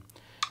I'm done.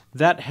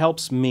 That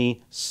helps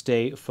me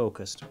stay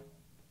focused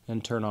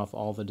and turn off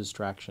all the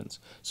distractions.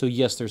 So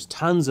yes, there's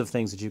tons of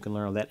things that you can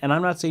learn on that. And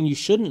I'm not saying you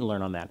shouldn't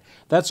learn on that.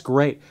 That's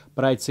great,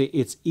 but I'd say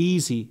it's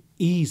easy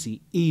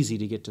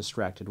to get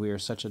distracted. We are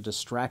such a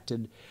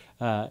distracted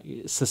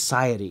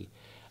society.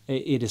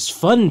 It is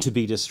fun to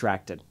be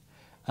distracted.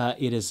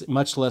 It is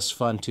much less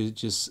fun to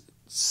just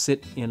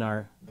sit with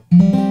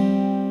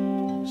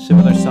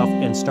ourselves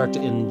and start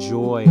to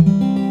enjoy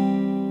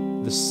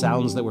the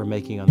sounds that we're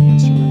making on the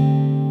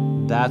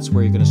instrument. That's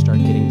where you're going to start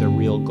getting the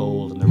real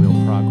gold and the real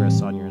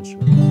progress on your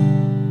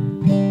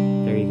instrument.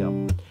 There you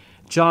go.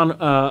 John,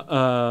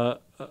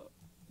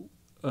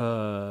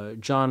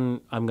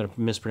 I'm going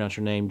to mispronounce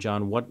your name,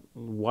 John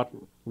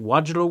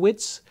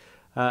Wojlowicz,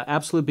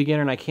 absolute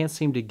beginner, and I can't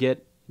seem to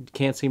get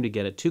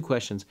it. 2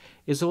 questions.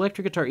 Is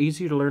electric guitar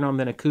easier to learn on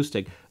than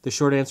acoustic? The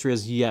short answer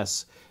is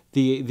yes.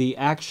 The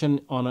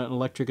action on an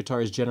electric guitar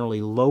is generally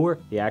lower,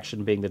 the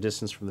action being the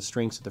distance from the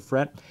strings to the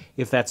fret.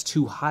 If that's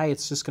too high,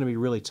 it's just going to be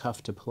really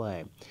tough to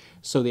play.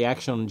 So the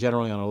action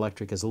generally on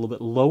electric is a little bit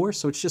lower,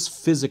 so it's just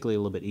physically a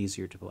little bit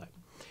easier to play.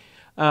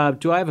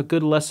 Do I have a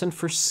good lesson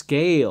for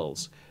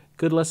scales?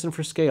 Good lesson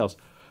for scales.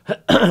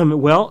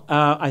 Well,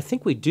 I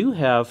think we do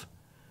have.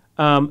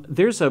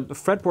 There's a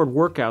fretboard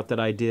workout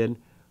that I did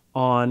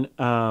on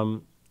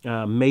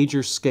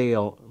major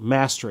scale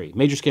mastery.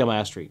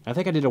 I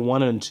think I did a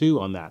 1 and 2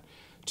 on that,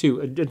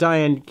 too.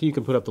 Diane, you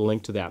can put up the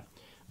link to that.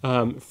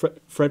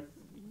 Fretboard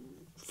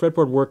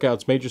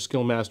workouts, major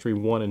scale mastery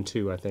 1 and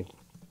 2, I think.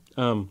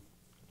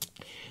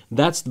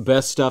 That's the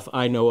best stuff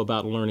I know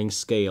about learning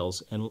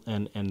scales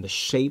and the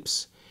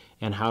shapes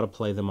and how to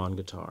play them on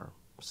guitar.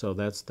 So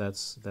that's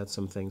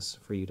some things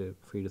for you to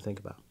think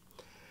about.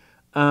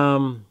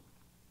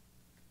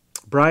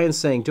 Brian's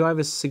saying, do I have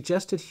a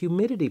suggested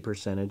humidity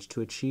percentage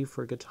to achieve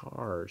for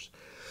guitars?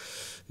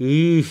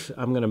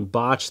 I'm going to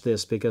botch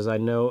this because I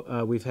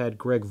know we've had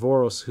Greg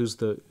Voros, who's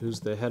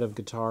the head of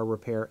guitar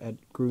repair at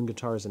Gruen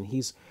Guitars, and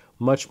he's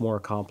much more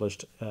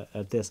accomplished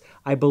at this.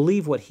 I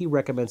believe what he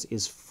recommends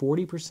is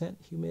 40%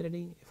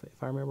 humidity,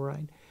 if I remember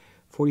right,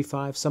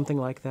 45, something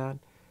like that.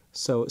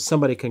 So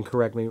somebody can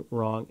correct me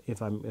wrong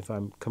if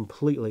I'm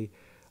completely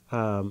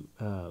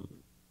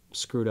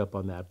screwed up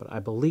on that, but I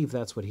believe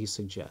that's what he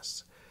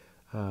suggests.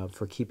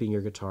 For keeping your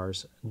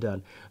guitars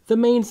done. The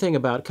main thing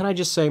about, can I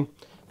just say,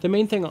 the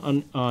main thing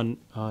on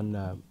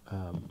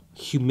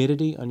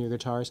humidity on your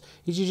guitars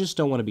is you just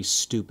don't want to be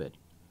stupid,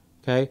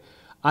 okay?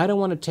 I don't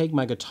want to take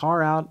my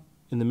guitar out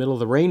in the middle of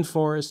the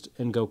rainforest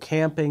and go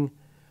camping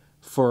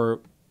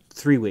for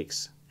 3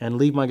 weeks and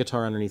leave my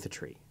guitar underneath a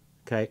tree,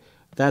 okay?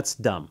 That's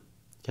dumb,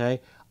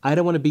 okay? I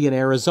don't want to be in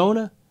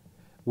Arizona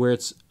where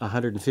it's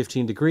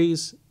 115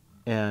 degrees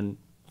and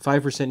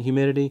 5%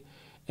 humidity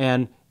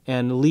and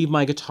leave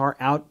my guitar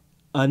out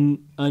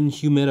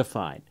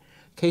unhumidified.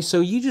 Okay, so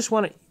you just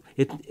want to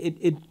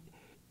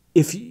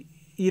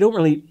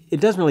it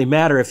doesn't really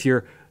matter if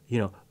you're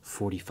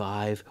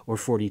 45 or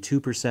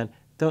 42%.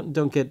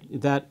 Don't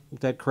get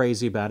that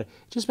crazy about it.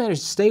 It just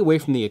matters, stay away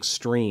from the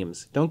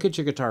extremes. Don't get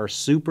your guitar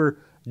super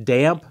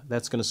damp.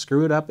 That's going to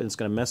screw it up and it's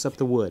going to mess up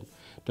the wood.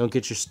 Don't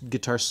get your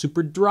guitar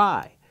super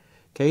dry.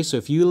 Okay, so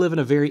if you live in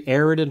a very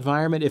arid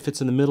environment, if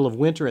it's in the middle of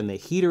winter and the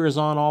heater is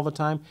on all the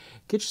time,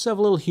 get yourself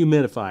a little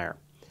humidifier.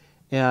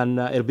 And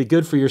it'll be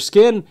good for your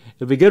skin,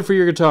 it'll be good for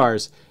your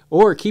guitars.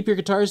 Or keep your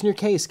guitars in your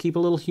case. Keep a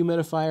little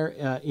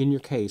humidifier in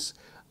your case.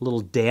 A little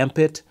damp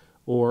it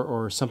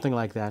or something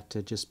like that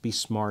to just be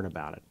smart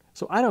about it.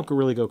 So I don't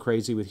really go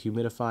crazy with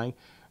humidifying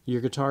your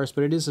guitars,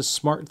 but it is a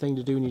smart thing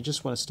to do, and you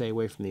just want to stay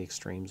away from the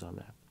extremes on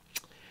that.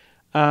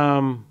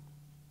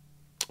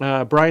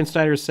 Brian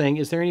Snyder is saying,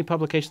 is there any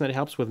publication that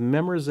helps with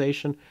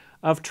memorization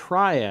of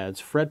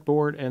triads,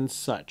 fretboard, and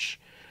such?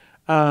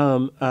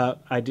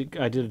 I did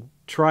a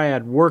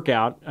triad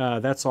workout.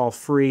 That's all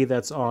free.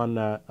 That's on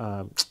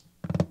our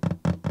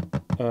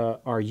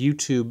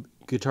YouTube,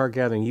 Guitar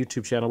Gathering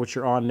YouTube channel, which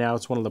you're on now.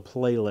 It's one of the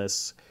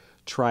playlists.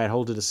 Triad,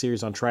 Hold did a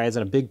series on triads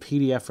and a big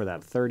PDF for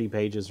that, 30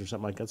 pages or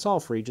something like that. It's all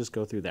free. Just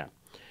go through that.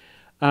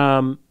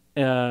 And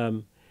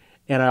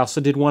I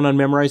also did one on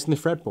memorizing the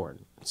fretboard.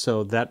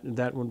 So that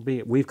would be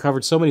it. We've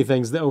covered so many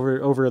things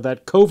over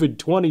that COVID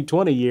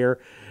 2020 year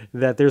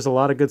that there's a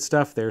lot of good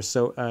stuff there.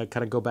 So kind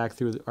of go back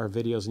through our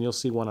videos and you'll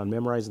see one on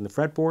memorizing the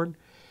fretboard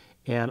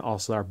and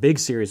also our big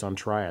series on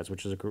triads,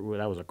 which is that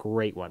was a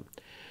great one.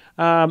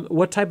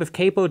 What type of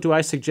capo do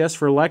I suggest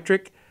for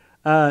electric?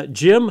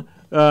 Jim,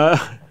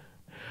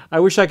 I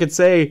wish I could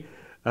say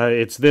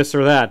it's this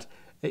or that.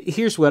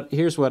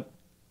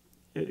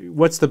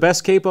 What's the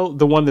best capo?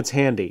 The one that's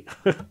handy.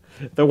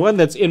 The one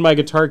that's in my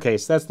guitar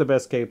case. That's the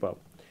best capo.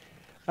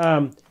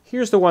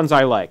 Here's the ones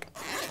I like.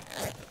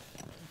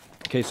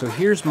 Okay, so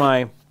here's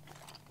my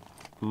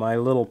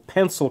little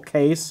pencil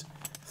case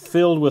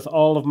filled with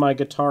all of my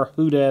guitar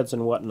hoodads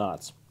and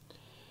whatnots.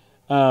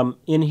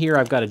 In here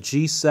I've got a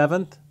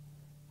G7th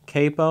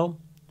capo.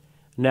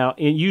 Now,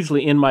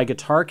 usually in my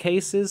guitar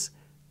cases,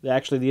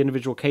 actually the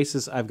individual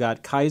cases, I've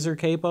got Kaiser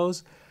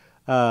capos,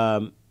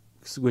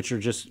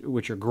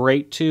 which are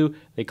great too.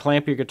 They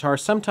clamp your guitar.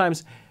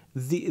 Sometimes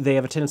they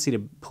have a tendency to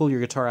pull your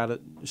guitar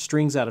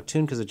strings out of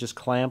tune because it just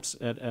clamps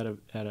at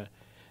a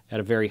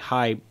very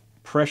high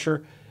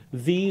pressure.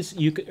 These,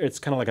 it's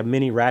kind of like a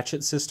mini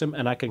ratchet system,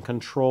 and I can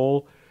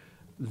control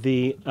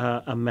the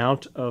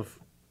amount of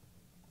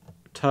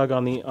tug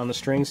on the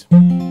strings.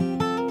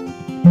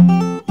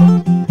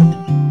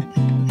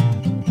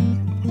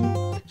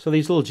 So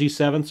these little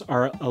G7s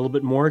are a little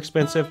bit more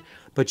expensive,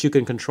 but you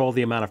can control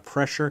the amount of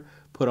pressure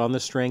put on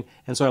the string,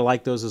 and so I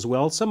like those as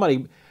well.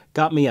 Somebody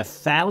got me a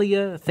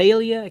Thalia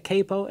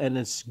capo, and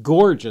it's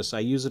gorgeous. I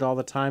use it all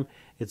the time.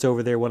 It's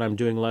over there when I'm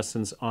doing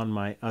lessons on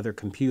my other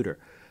computer.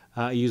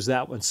 I use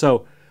that one.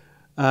 So,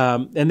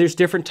 and there's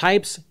different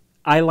types.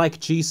 I like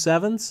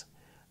G7s.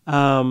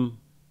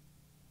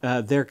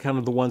 They're kind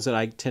of the ones that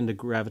I tend to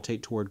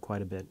gravitate toward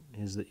quite a bit,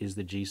 is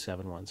the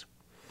G7 ones.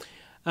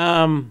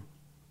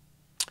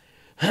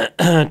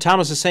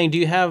 Thomas is saying,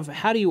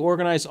 how do you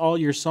organize all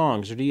your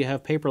songs, or do you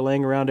have paper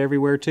laying around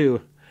everywhere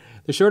too?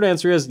 The short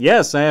answer is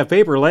yes, I have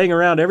paper laying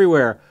around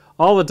everywhere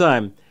all the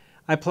time.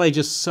 I play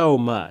just so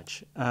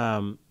much.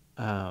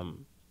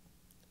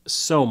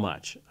 So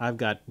much. I've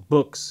got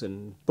books,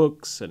 and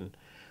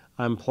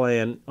I'm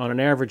playing on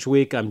an average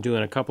week. I'm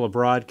doing a couple of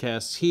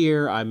broadcasts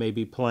here. I may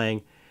be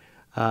playing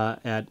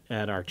at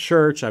our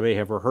church. I may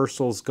have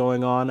rehearsals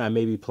going on. I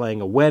may be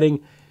playing a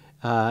wedding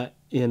on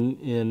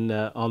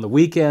the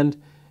weekend,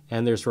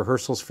 and there's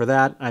rehearsals for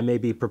that. I may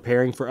be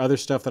preparing for other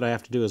stuff that I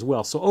have to do as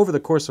well. So over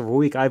the course of a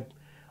week,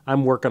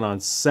 I'm working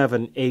on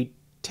 7, 8,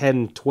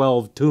 10,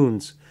 12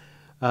 tunes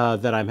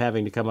that I'm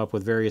having to come up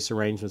with various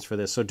arrangements for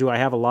this. So do I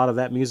have a lot of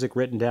that music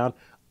written down?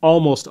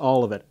 Almost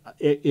all of it.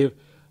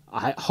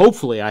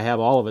 Hopefully I have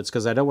all of it,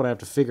 because I don't want to have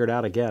to figure it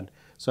out again.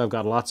 So I've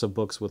got lots of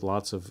books with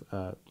lots of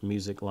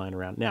music lying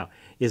around. Now,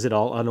 is it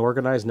all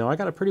unorganized? No, I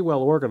got it pretty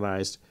well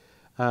organized,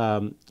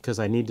 because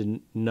I need to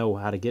know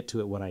how to get to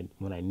it when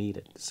I need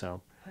it.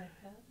 So,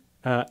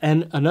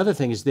 and another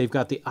thing is they've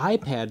got the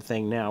iPad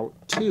thing now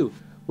too,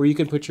 where you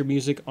can put your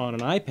music on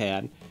an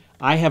iPad.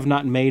 I have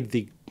not made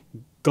the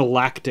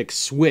galactic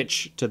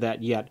switch to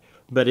that yet,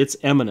 but it's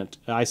imminent.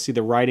 I see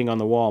the writing on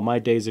the wall. My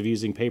days of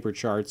using paper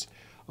charts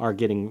are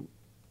getting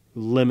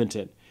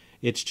limited.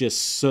 It's just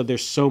so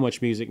there's so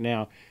much music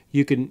now.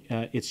 You can.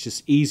 It's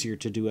just easier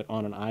to do it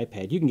on an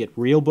iPad. You can get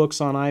real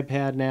books on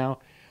iPad now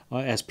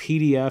as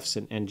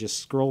PDFs and just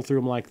scroll through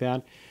them like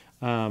that.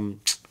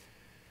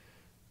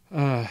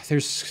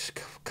 There's a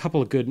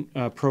couple of good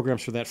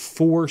programs for that.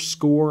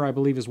 Score, I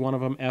believe, is one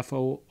of them.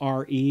 FORE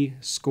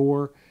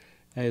Score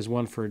is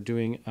one for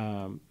doing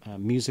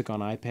music on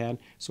iPad.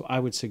 So I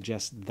would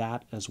suggest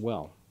that as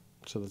well.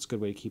 So that's a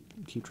good way to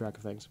keep track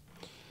of things.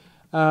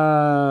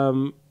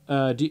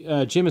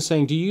 Jim is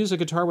saying, do you use a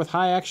guitar with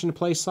high action to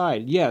play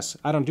slide? Yes,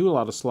 I don't do a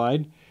lot of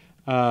slide,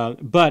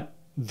 but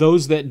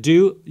those that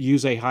do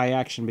use a high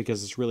action,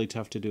 because it's really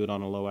tough to do it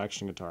on a low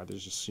action guitar.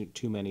 There's just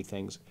too many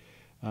things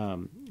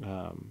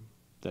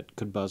that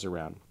could buzz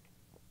around.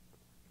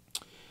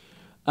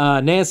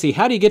 Nancy,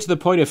 how do you get to the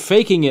point of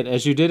faking it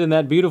as you did in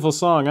that beautiful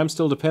song? I'm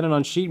still dependent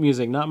on sheet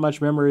music. Not much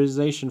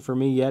memorization for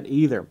me yet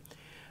either.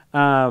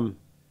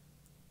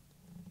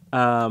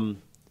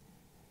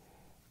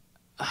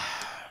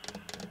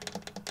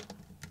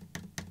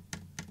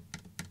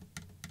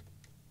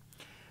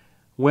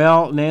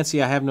 Well,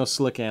 Nancy, I have no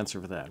slick answer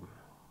for that.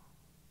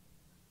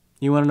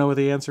 You want to know what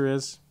the answer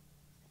is?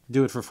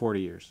 Do it for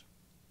 40 years.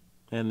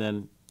 And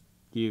then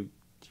you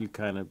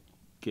kind of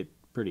get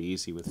pretty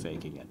easy with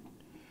faking it.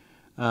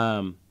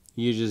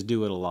 You just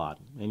do it a lot,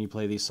 and you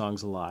play these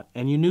songs a lot,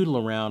 and you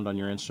noodle around on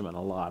your instrument a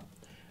lot.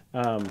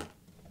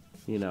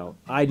 You know,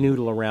 I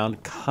noodle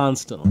around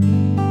constantly.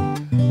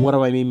 What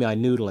do I mean by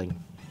noodling?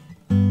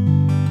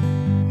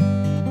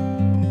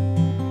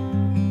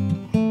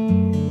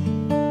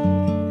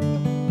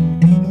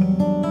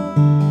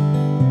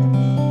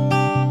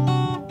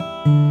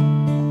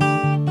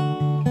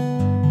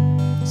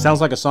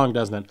 Sounds like a song,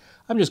 doesn't it?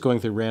 I'm just going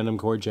through random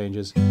chord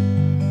changes.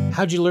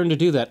 How'd you learn to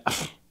do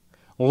that?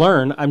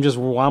 Learn? I'm just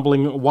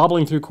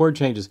wobbling through chord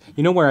changes.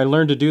 You know where I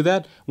learned to do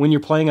that? When you're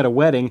playing at a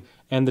wedding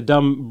and the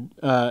dumb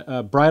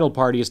bridal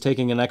party is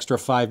taking an extra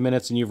 5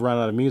 minutes and you've run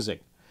out of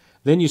music.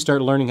 Then you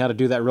start learning how to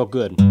do that real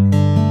good.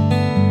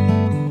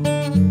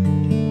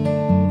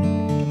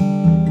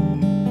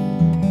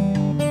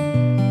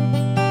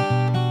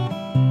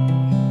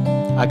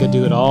 I could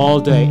do it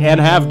all day, and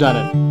have done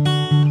it.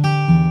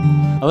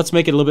 Now let's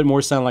make it a little bit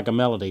more sound like a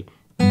melody.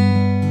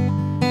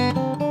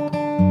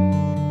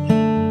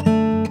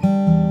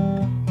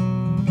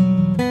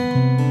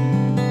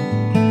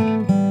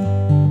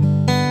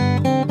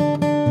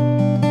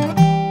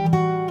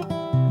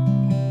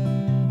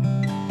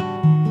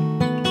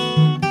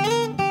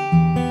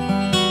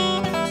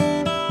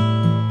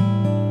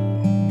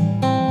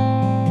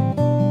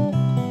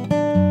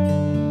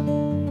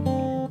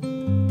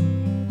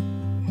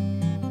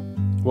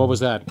 What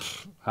was that?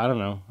 I don't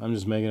know. I'm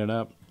just making it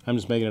up. I'm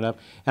just making it up.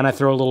 And I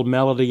throw a little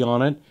melody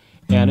on it,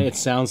 and it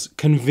sounds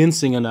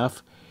convincing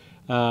enough.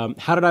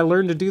 How did I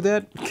learn to do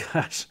that?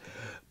 Gosh,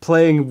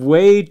 playing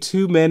way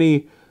too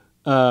many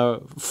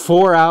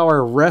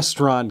 4-hour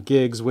restaurant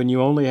gigs when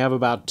you only have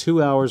about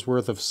 2 hours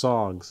worth of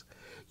songs.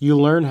 You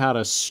learn how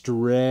to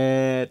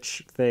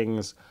stretch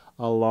things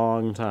a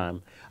long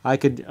time. I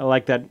could,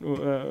 like that,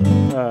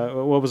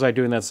 what was I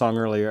doing that song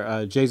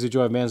earlier? Jay's the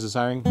Joy of Man's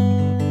Desiring.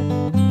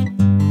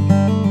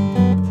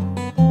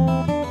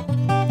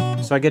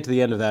 So I get to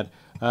the end of that.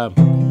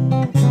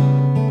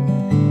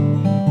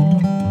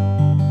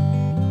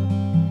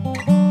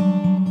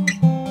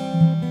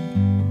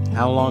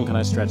 How long can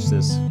I stretch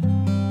this?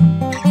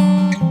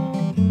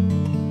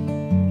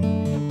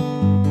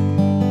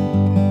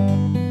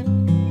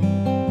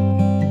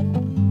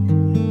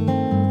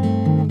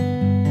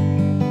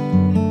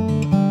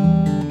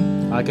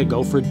 I could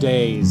go for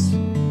days.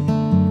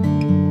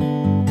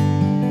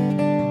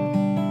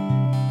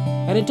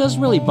 And it doesn't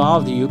really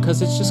bother you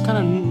because it's just kind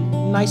of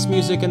nice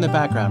music in the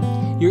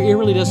background. Your ear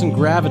really doesn't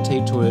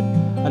gravitate to it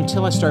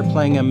until I start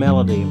playing a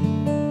melody.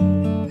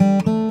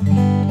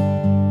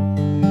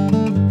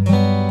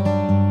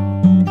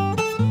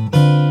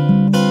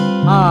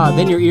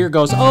 Then your ear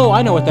goes, oh,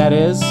 I know what that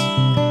is.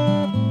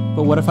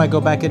 But what if I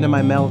go back into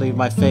my melody,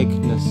 my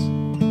fakeness?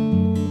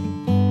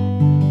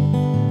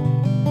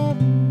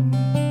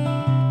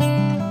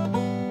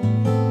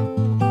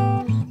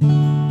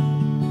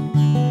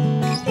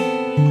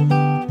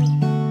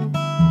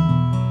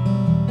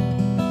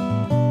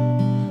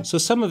 So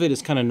some of it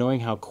is kind of knowing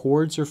how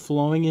chords are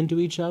flowing into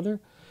each other,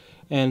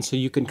 and so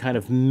you can kind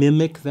of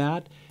mimic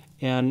that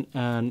and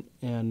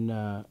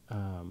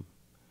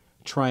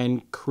try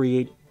and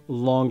create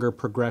longer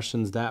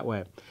progressions that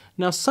way.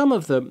 Now, some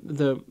of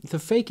the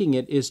faking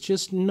it is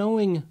just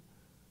knowing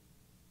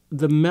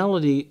the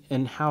melody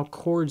and how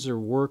chords are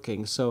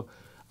working. So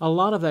a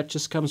lot of that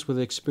just comes with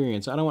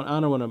experience. I don't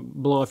want to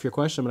blow off your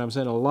question, but I'm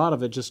saying a lot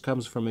of it just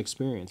comes from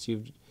experience.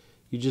 You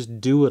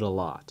just do it a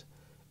lot,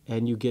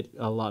 and you get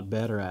a lot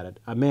better at it.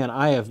 Man,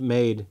 I have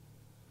made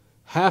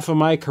half of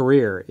my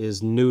career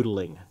is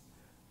noodling.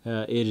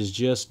 It is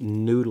just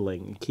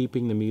noodling,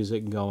 keeping the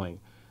music going.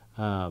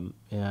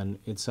 And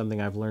it's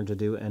something I've learned to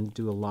do and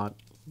do a lot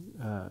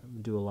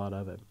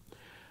of it.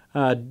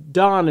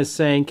 Don is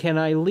saying, can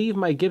I leave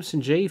my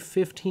Gibson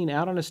J15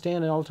 out on a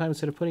stand at all times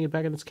instead of putting it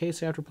back in its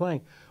case after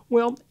playing?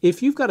 Well,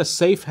 if you've got a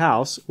safe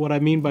house, what I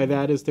mean by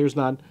that is there's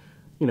not,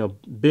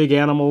 big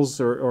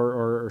animals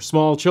or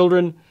small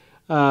children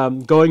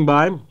going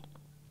by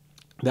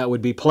that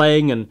would be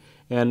playing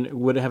and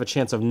would have a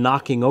chance of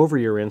knocking over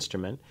your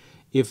instrument.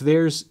 If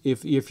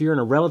you're in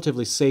a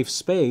relatively safe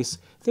space,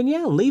 then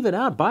yeah, leave it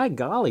out. By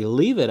golly,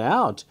 leave it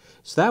out.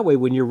 So that way,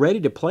 when you're ready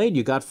to play and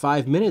you got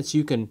 5 minutes,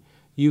 you can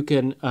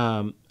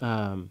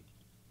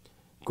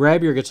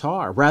grab your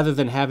guitar rather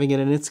than having it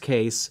in its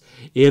case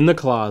in the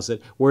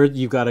closet where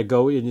you got to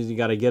go and you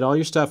got to get all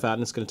your stuff out,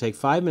 and it's going to take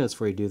 5 minutes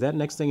for you to do that.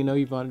 Next thing you know,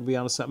 you're going to be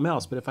on to something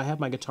else. But if I have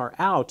my guitar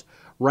out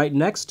right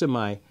next to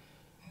my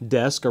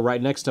desk or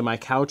right next to my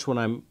couch when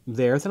I'm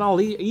there, then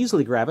I'll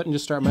easily grab it and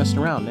just start messing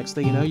around. Next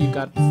thing you know, you've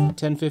got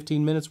 10,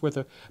 15 minutes worth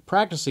of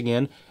practicing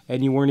in,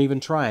 and you weren't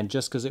even trying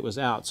just because it was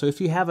out. So if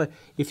you have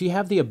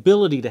the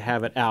ability to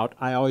have it out,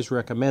 I always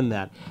recommend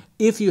that.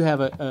 If you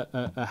have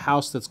a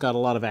house that's got a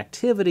lot of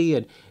activity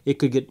and it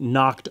could get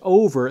knocked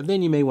over,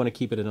 then you may want to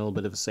keep it in a little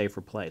bit of a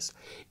safer place.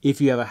 If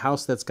you have a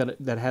house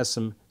that has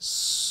some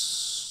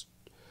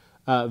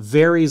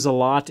varies a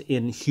lot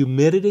in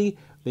humidity,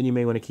 then you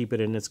may want to keep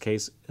it in its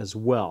case as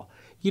well.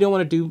 You don't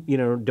want to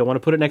don't want to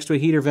put it next to a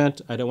heater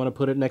vent. I don't want to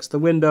put it next to the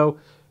window,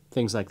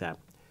 things like that.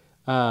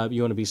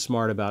 You want to be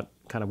smart about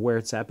kind of where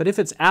it's at. But if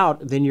it's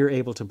out, then you're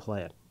able to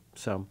play it.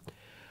 So,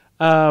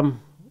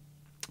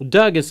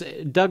 Douglas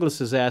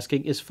is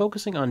asking, is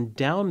focusing on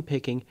down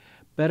picking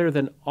better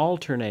than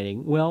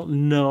alternating? Well,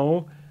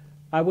 no,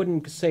 I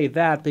wouldn't say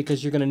that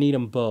because you're going to need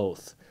them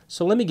both.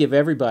 So let me give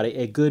everybody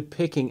a good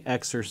picking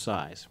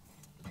exercise.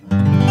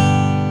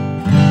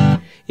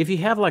 If you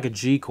have like a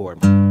G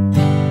chord,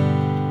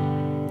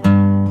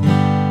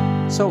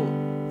 so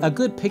a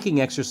good picking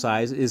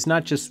exercise is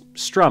not just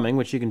strumming,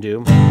 which you can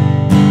do,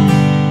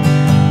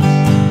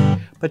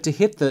 but to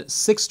hit the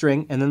 6th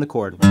string and then the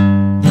chord,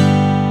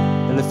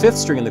 and the 5th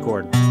string and the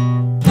chord,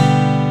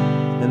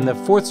 and the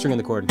 4th string and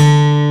the chord,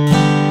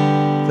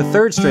 the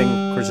 3rd string,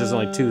 of course there's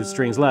only 2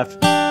 strings left,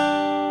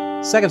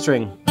 2nd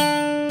string,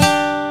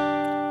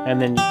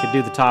 and then you could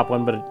do the top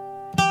one, but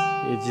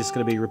it's just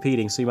going to be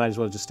repeating, so you might as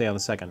well just stay on the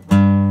 2nd.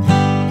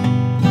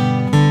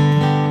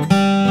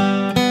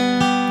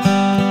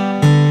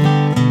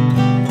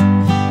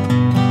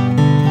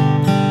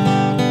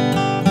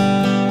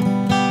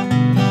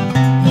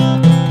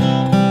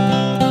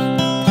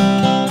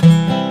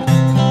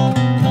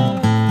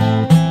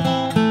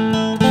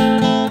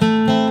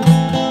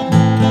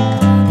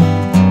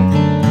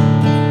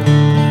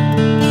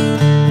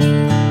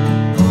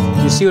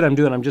 See what I'm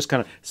doing? I'm just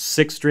kind of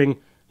 6th string,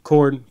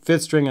 chord,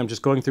 5th string. I'm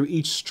just going through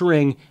each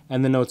string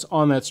and the notes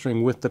on that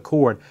string with the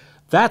chord.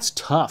 That's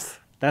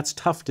tough. That's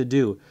tough to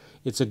do.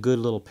 It's a good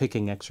little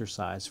picking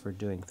exercise for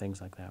doing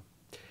things like that.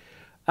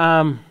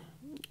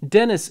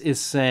 Dennis is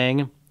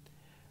saying,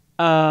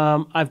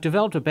 I've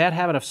developed a bad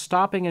habit of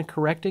stopping and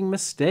correcting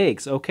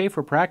mistakes. Okay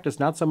for practice,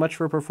 not so much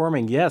for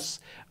performing. Yes,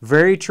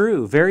 very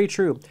true, very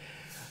true.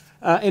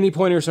 Any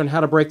pointers on how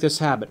to break this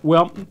habit?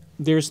 Well,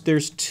 there's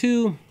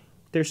two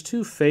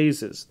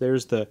phases.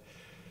 There's the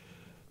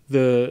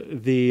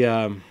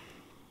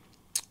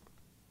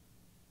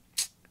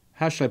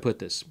how should I put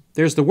this?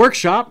 There's the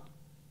workshop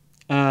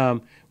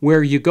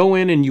where you go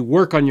in and you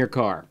work on your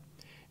car,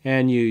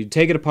 and you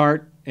take it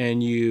apart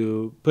and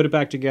you put it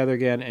back together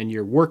again, and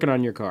you're working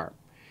on your car.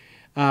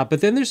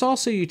 But then there's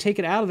also, you take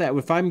it out of that.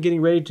 If I'm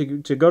getting ready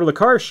to go to the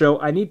car show,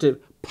 I need to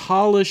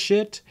polish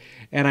it,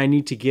 and I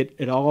need to get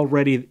it all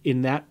ready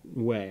in that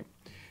way.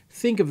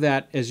 Think of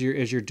that as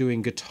you're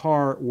doing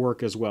guitar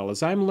work as well.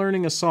 As I'm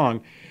learning a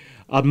song,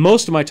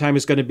 most of my time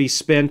is going to be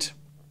spent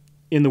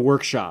in the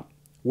workshop,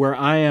 where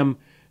I am,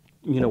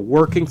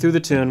 working through the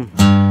tune.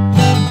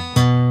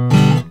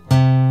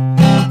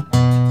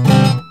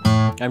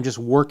 I'm just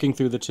working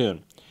through the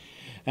tune.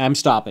 I'm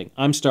stopping.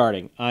 I'm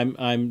starting.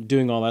 I'm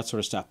doing all that sort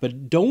of stuff.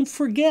 But don't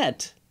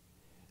forget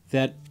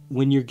that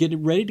when you're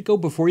getting ready to go,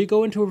 before you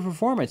go into a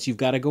performance, you've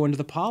got to go into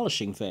the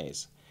polishing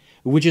phase,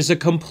 which is a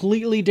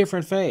completely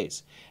different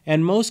phase.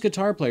 And most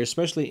guitar players,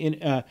 especially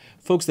in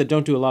folks that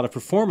don't do a lot of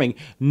performing,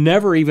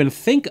 never even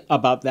think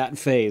about that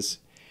phase.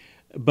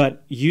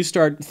 But you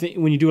start,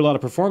 when you do a lot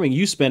of performing,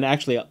 you spend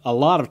actually a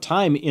lot of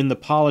time in the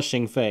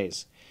polishing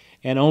phase.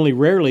 And only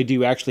rarely do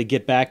you actually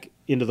get back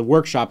into the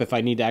workshop if I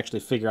need to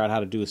actually figure out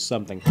how to do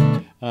something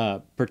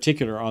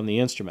particular on the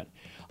instrument.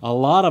 A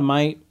lot of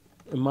my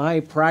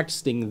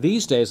practicing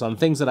these days on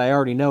things that I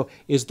already know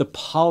is the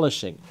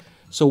polishing.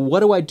 So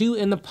what do I do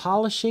in the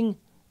polishing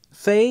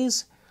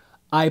phase?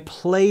 I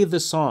play the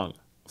song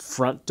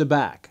front to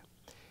back.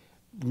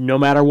 No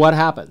matter what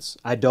happens,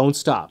 I don't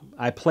stop.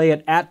 I play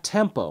it at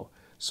tempo,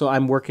 so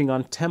I'm working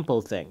on tempo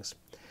things.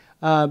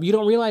 You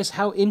don't realize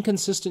how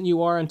inconsistent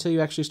you are until you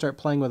actually start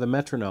playing with a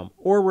metronome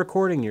or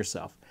recording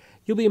yourself.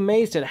 You'll be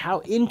amazed at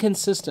how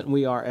inconsistent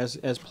we are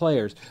as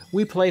players.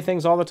 We play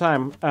things all the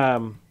time.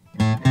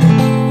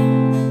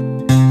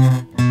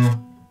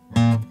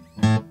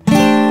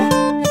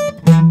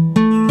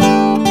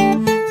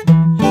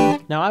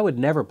 Now, I would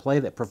never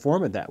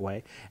perform it that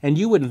way, and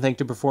you wouldn't think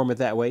to perform it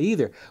that way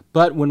either.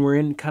 But when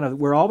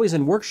we're always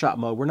in workshop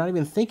mode, we're not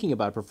even thinking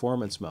about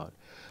performance mode.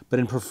 But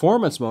in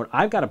performance mode,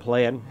 I've got to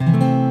play it.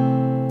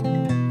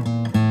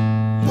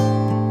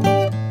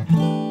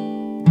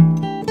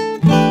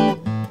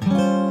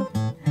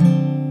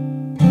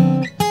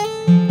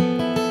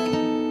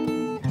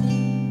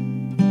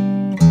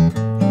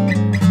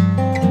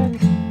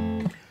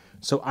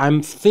 So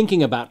I'm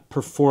thinking about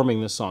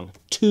performing the song.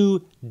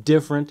 Two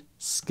different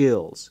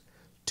skills.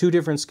 Two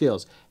different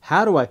skills.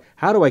 How do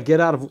I get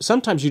out of...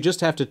 Sometimes you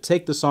just have to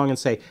take the song and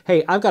say,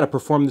 hey, I've got to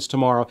perform this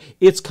tomorrow.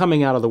 It's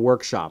coming out of the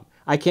workshop.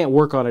 I can't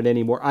work on it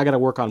anymore. I got to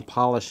work on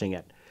polishing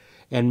it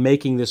and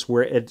making this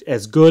where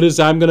as good as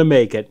I'm going to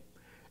make it,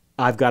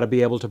 I've got to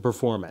be able to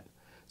perform it.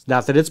 It's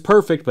not that it's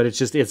perfect, but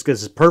it's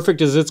as perfect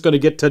as it's going to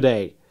get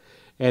today.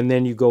 And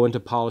then you go into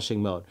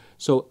polishing mode.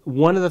 So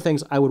one of the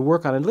things I would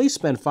work on, at least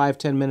spend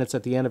 5-10 minutes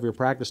at the end of your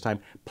practice time,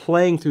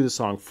 playing through the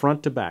song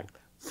front to back,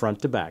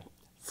 front to back,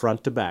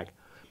 front to back.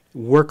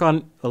 Work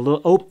on a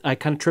little, oh, I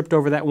kind of tripped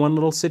over that one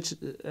little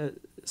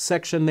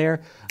section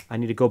there. I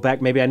need to go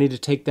back. Maybe I need to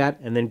take that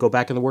and then go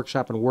back in the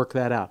workshop and work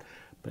that out.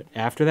 But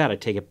after that, I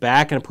take it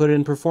back and put it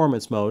in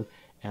performance mode,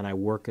 and I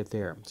work it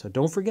there. So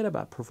don't forget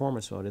about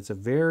performance mode. It's a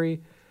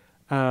very,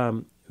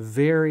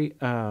 very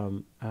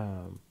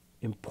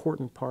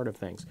important part of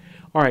things.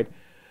 All right.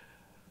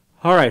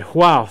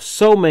 Wow,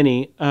 so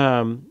many.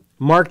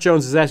 Mark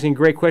Jones is asking a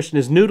great question.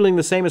 Is noodling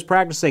the same as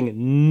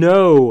practicing?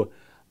 No.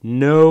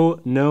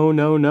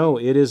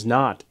 It is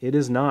not. It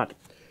is not.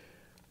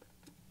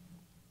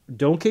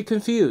 Don't get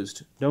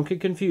confused. Don't get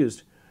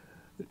confused.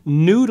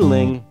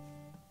 Noodling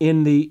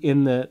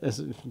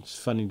it's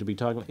funny to be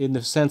talking in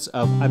the sense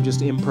of I'm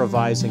just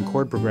improvising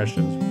chord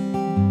progressions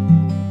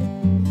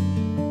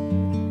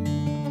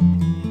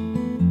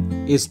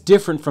is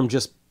different from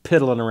just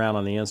piddling around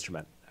on the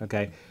instrument.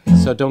 Okay,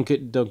 so don't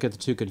get the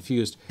two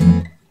confused.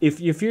 If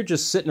you're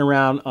just sitting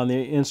around on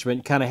the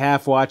instrument, kind of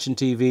half watching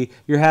TV,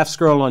 you're half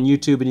scrolling on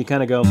YouTube, and you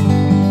kind of go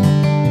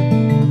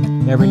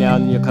every now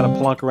and then, you kind of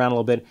plunk around a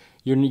little bit.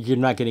 You're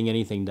not getting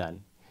anything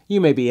done. You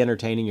may be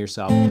entertaining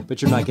yourself,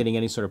 but you're not getting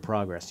any sort of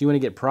progress. You want to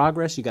get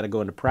progress, you got to go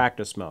into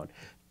practice mode.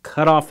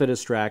 Cut off the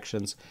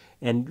distractions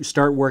and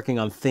start working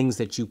on things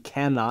that you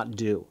cannot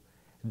do.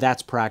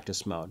 That's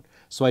practice mode.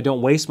 So I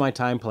don't waste my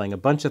time playing a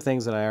bunch of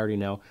things that I already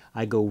know.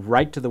 I go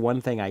right to the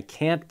one thing I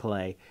can't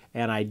play,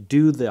 and I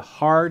do the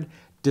hard,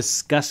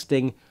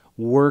 disgusting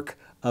work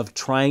of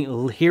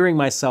hearing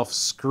myself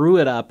screw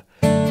it up.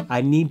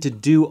 I need to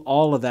do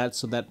all of that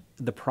so that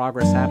the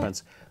progress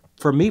happens.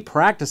 For me,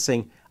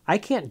 practicing, I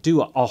can't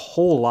do a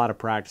whole lot of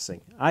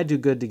practicing. I do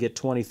good to get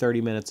 20, 30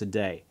 minutes a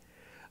day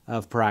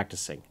of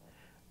practicing.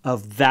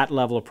 of that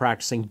level of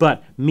practicing.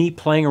 But me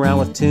playing around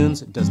with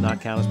tunes does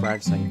not count as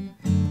practicing.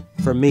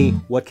 For me,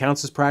 what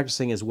counts as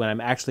practicing is when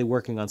I'm actually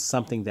working on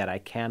something that I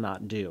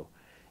cannot do,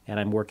 and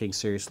I'm working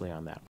seriously on that.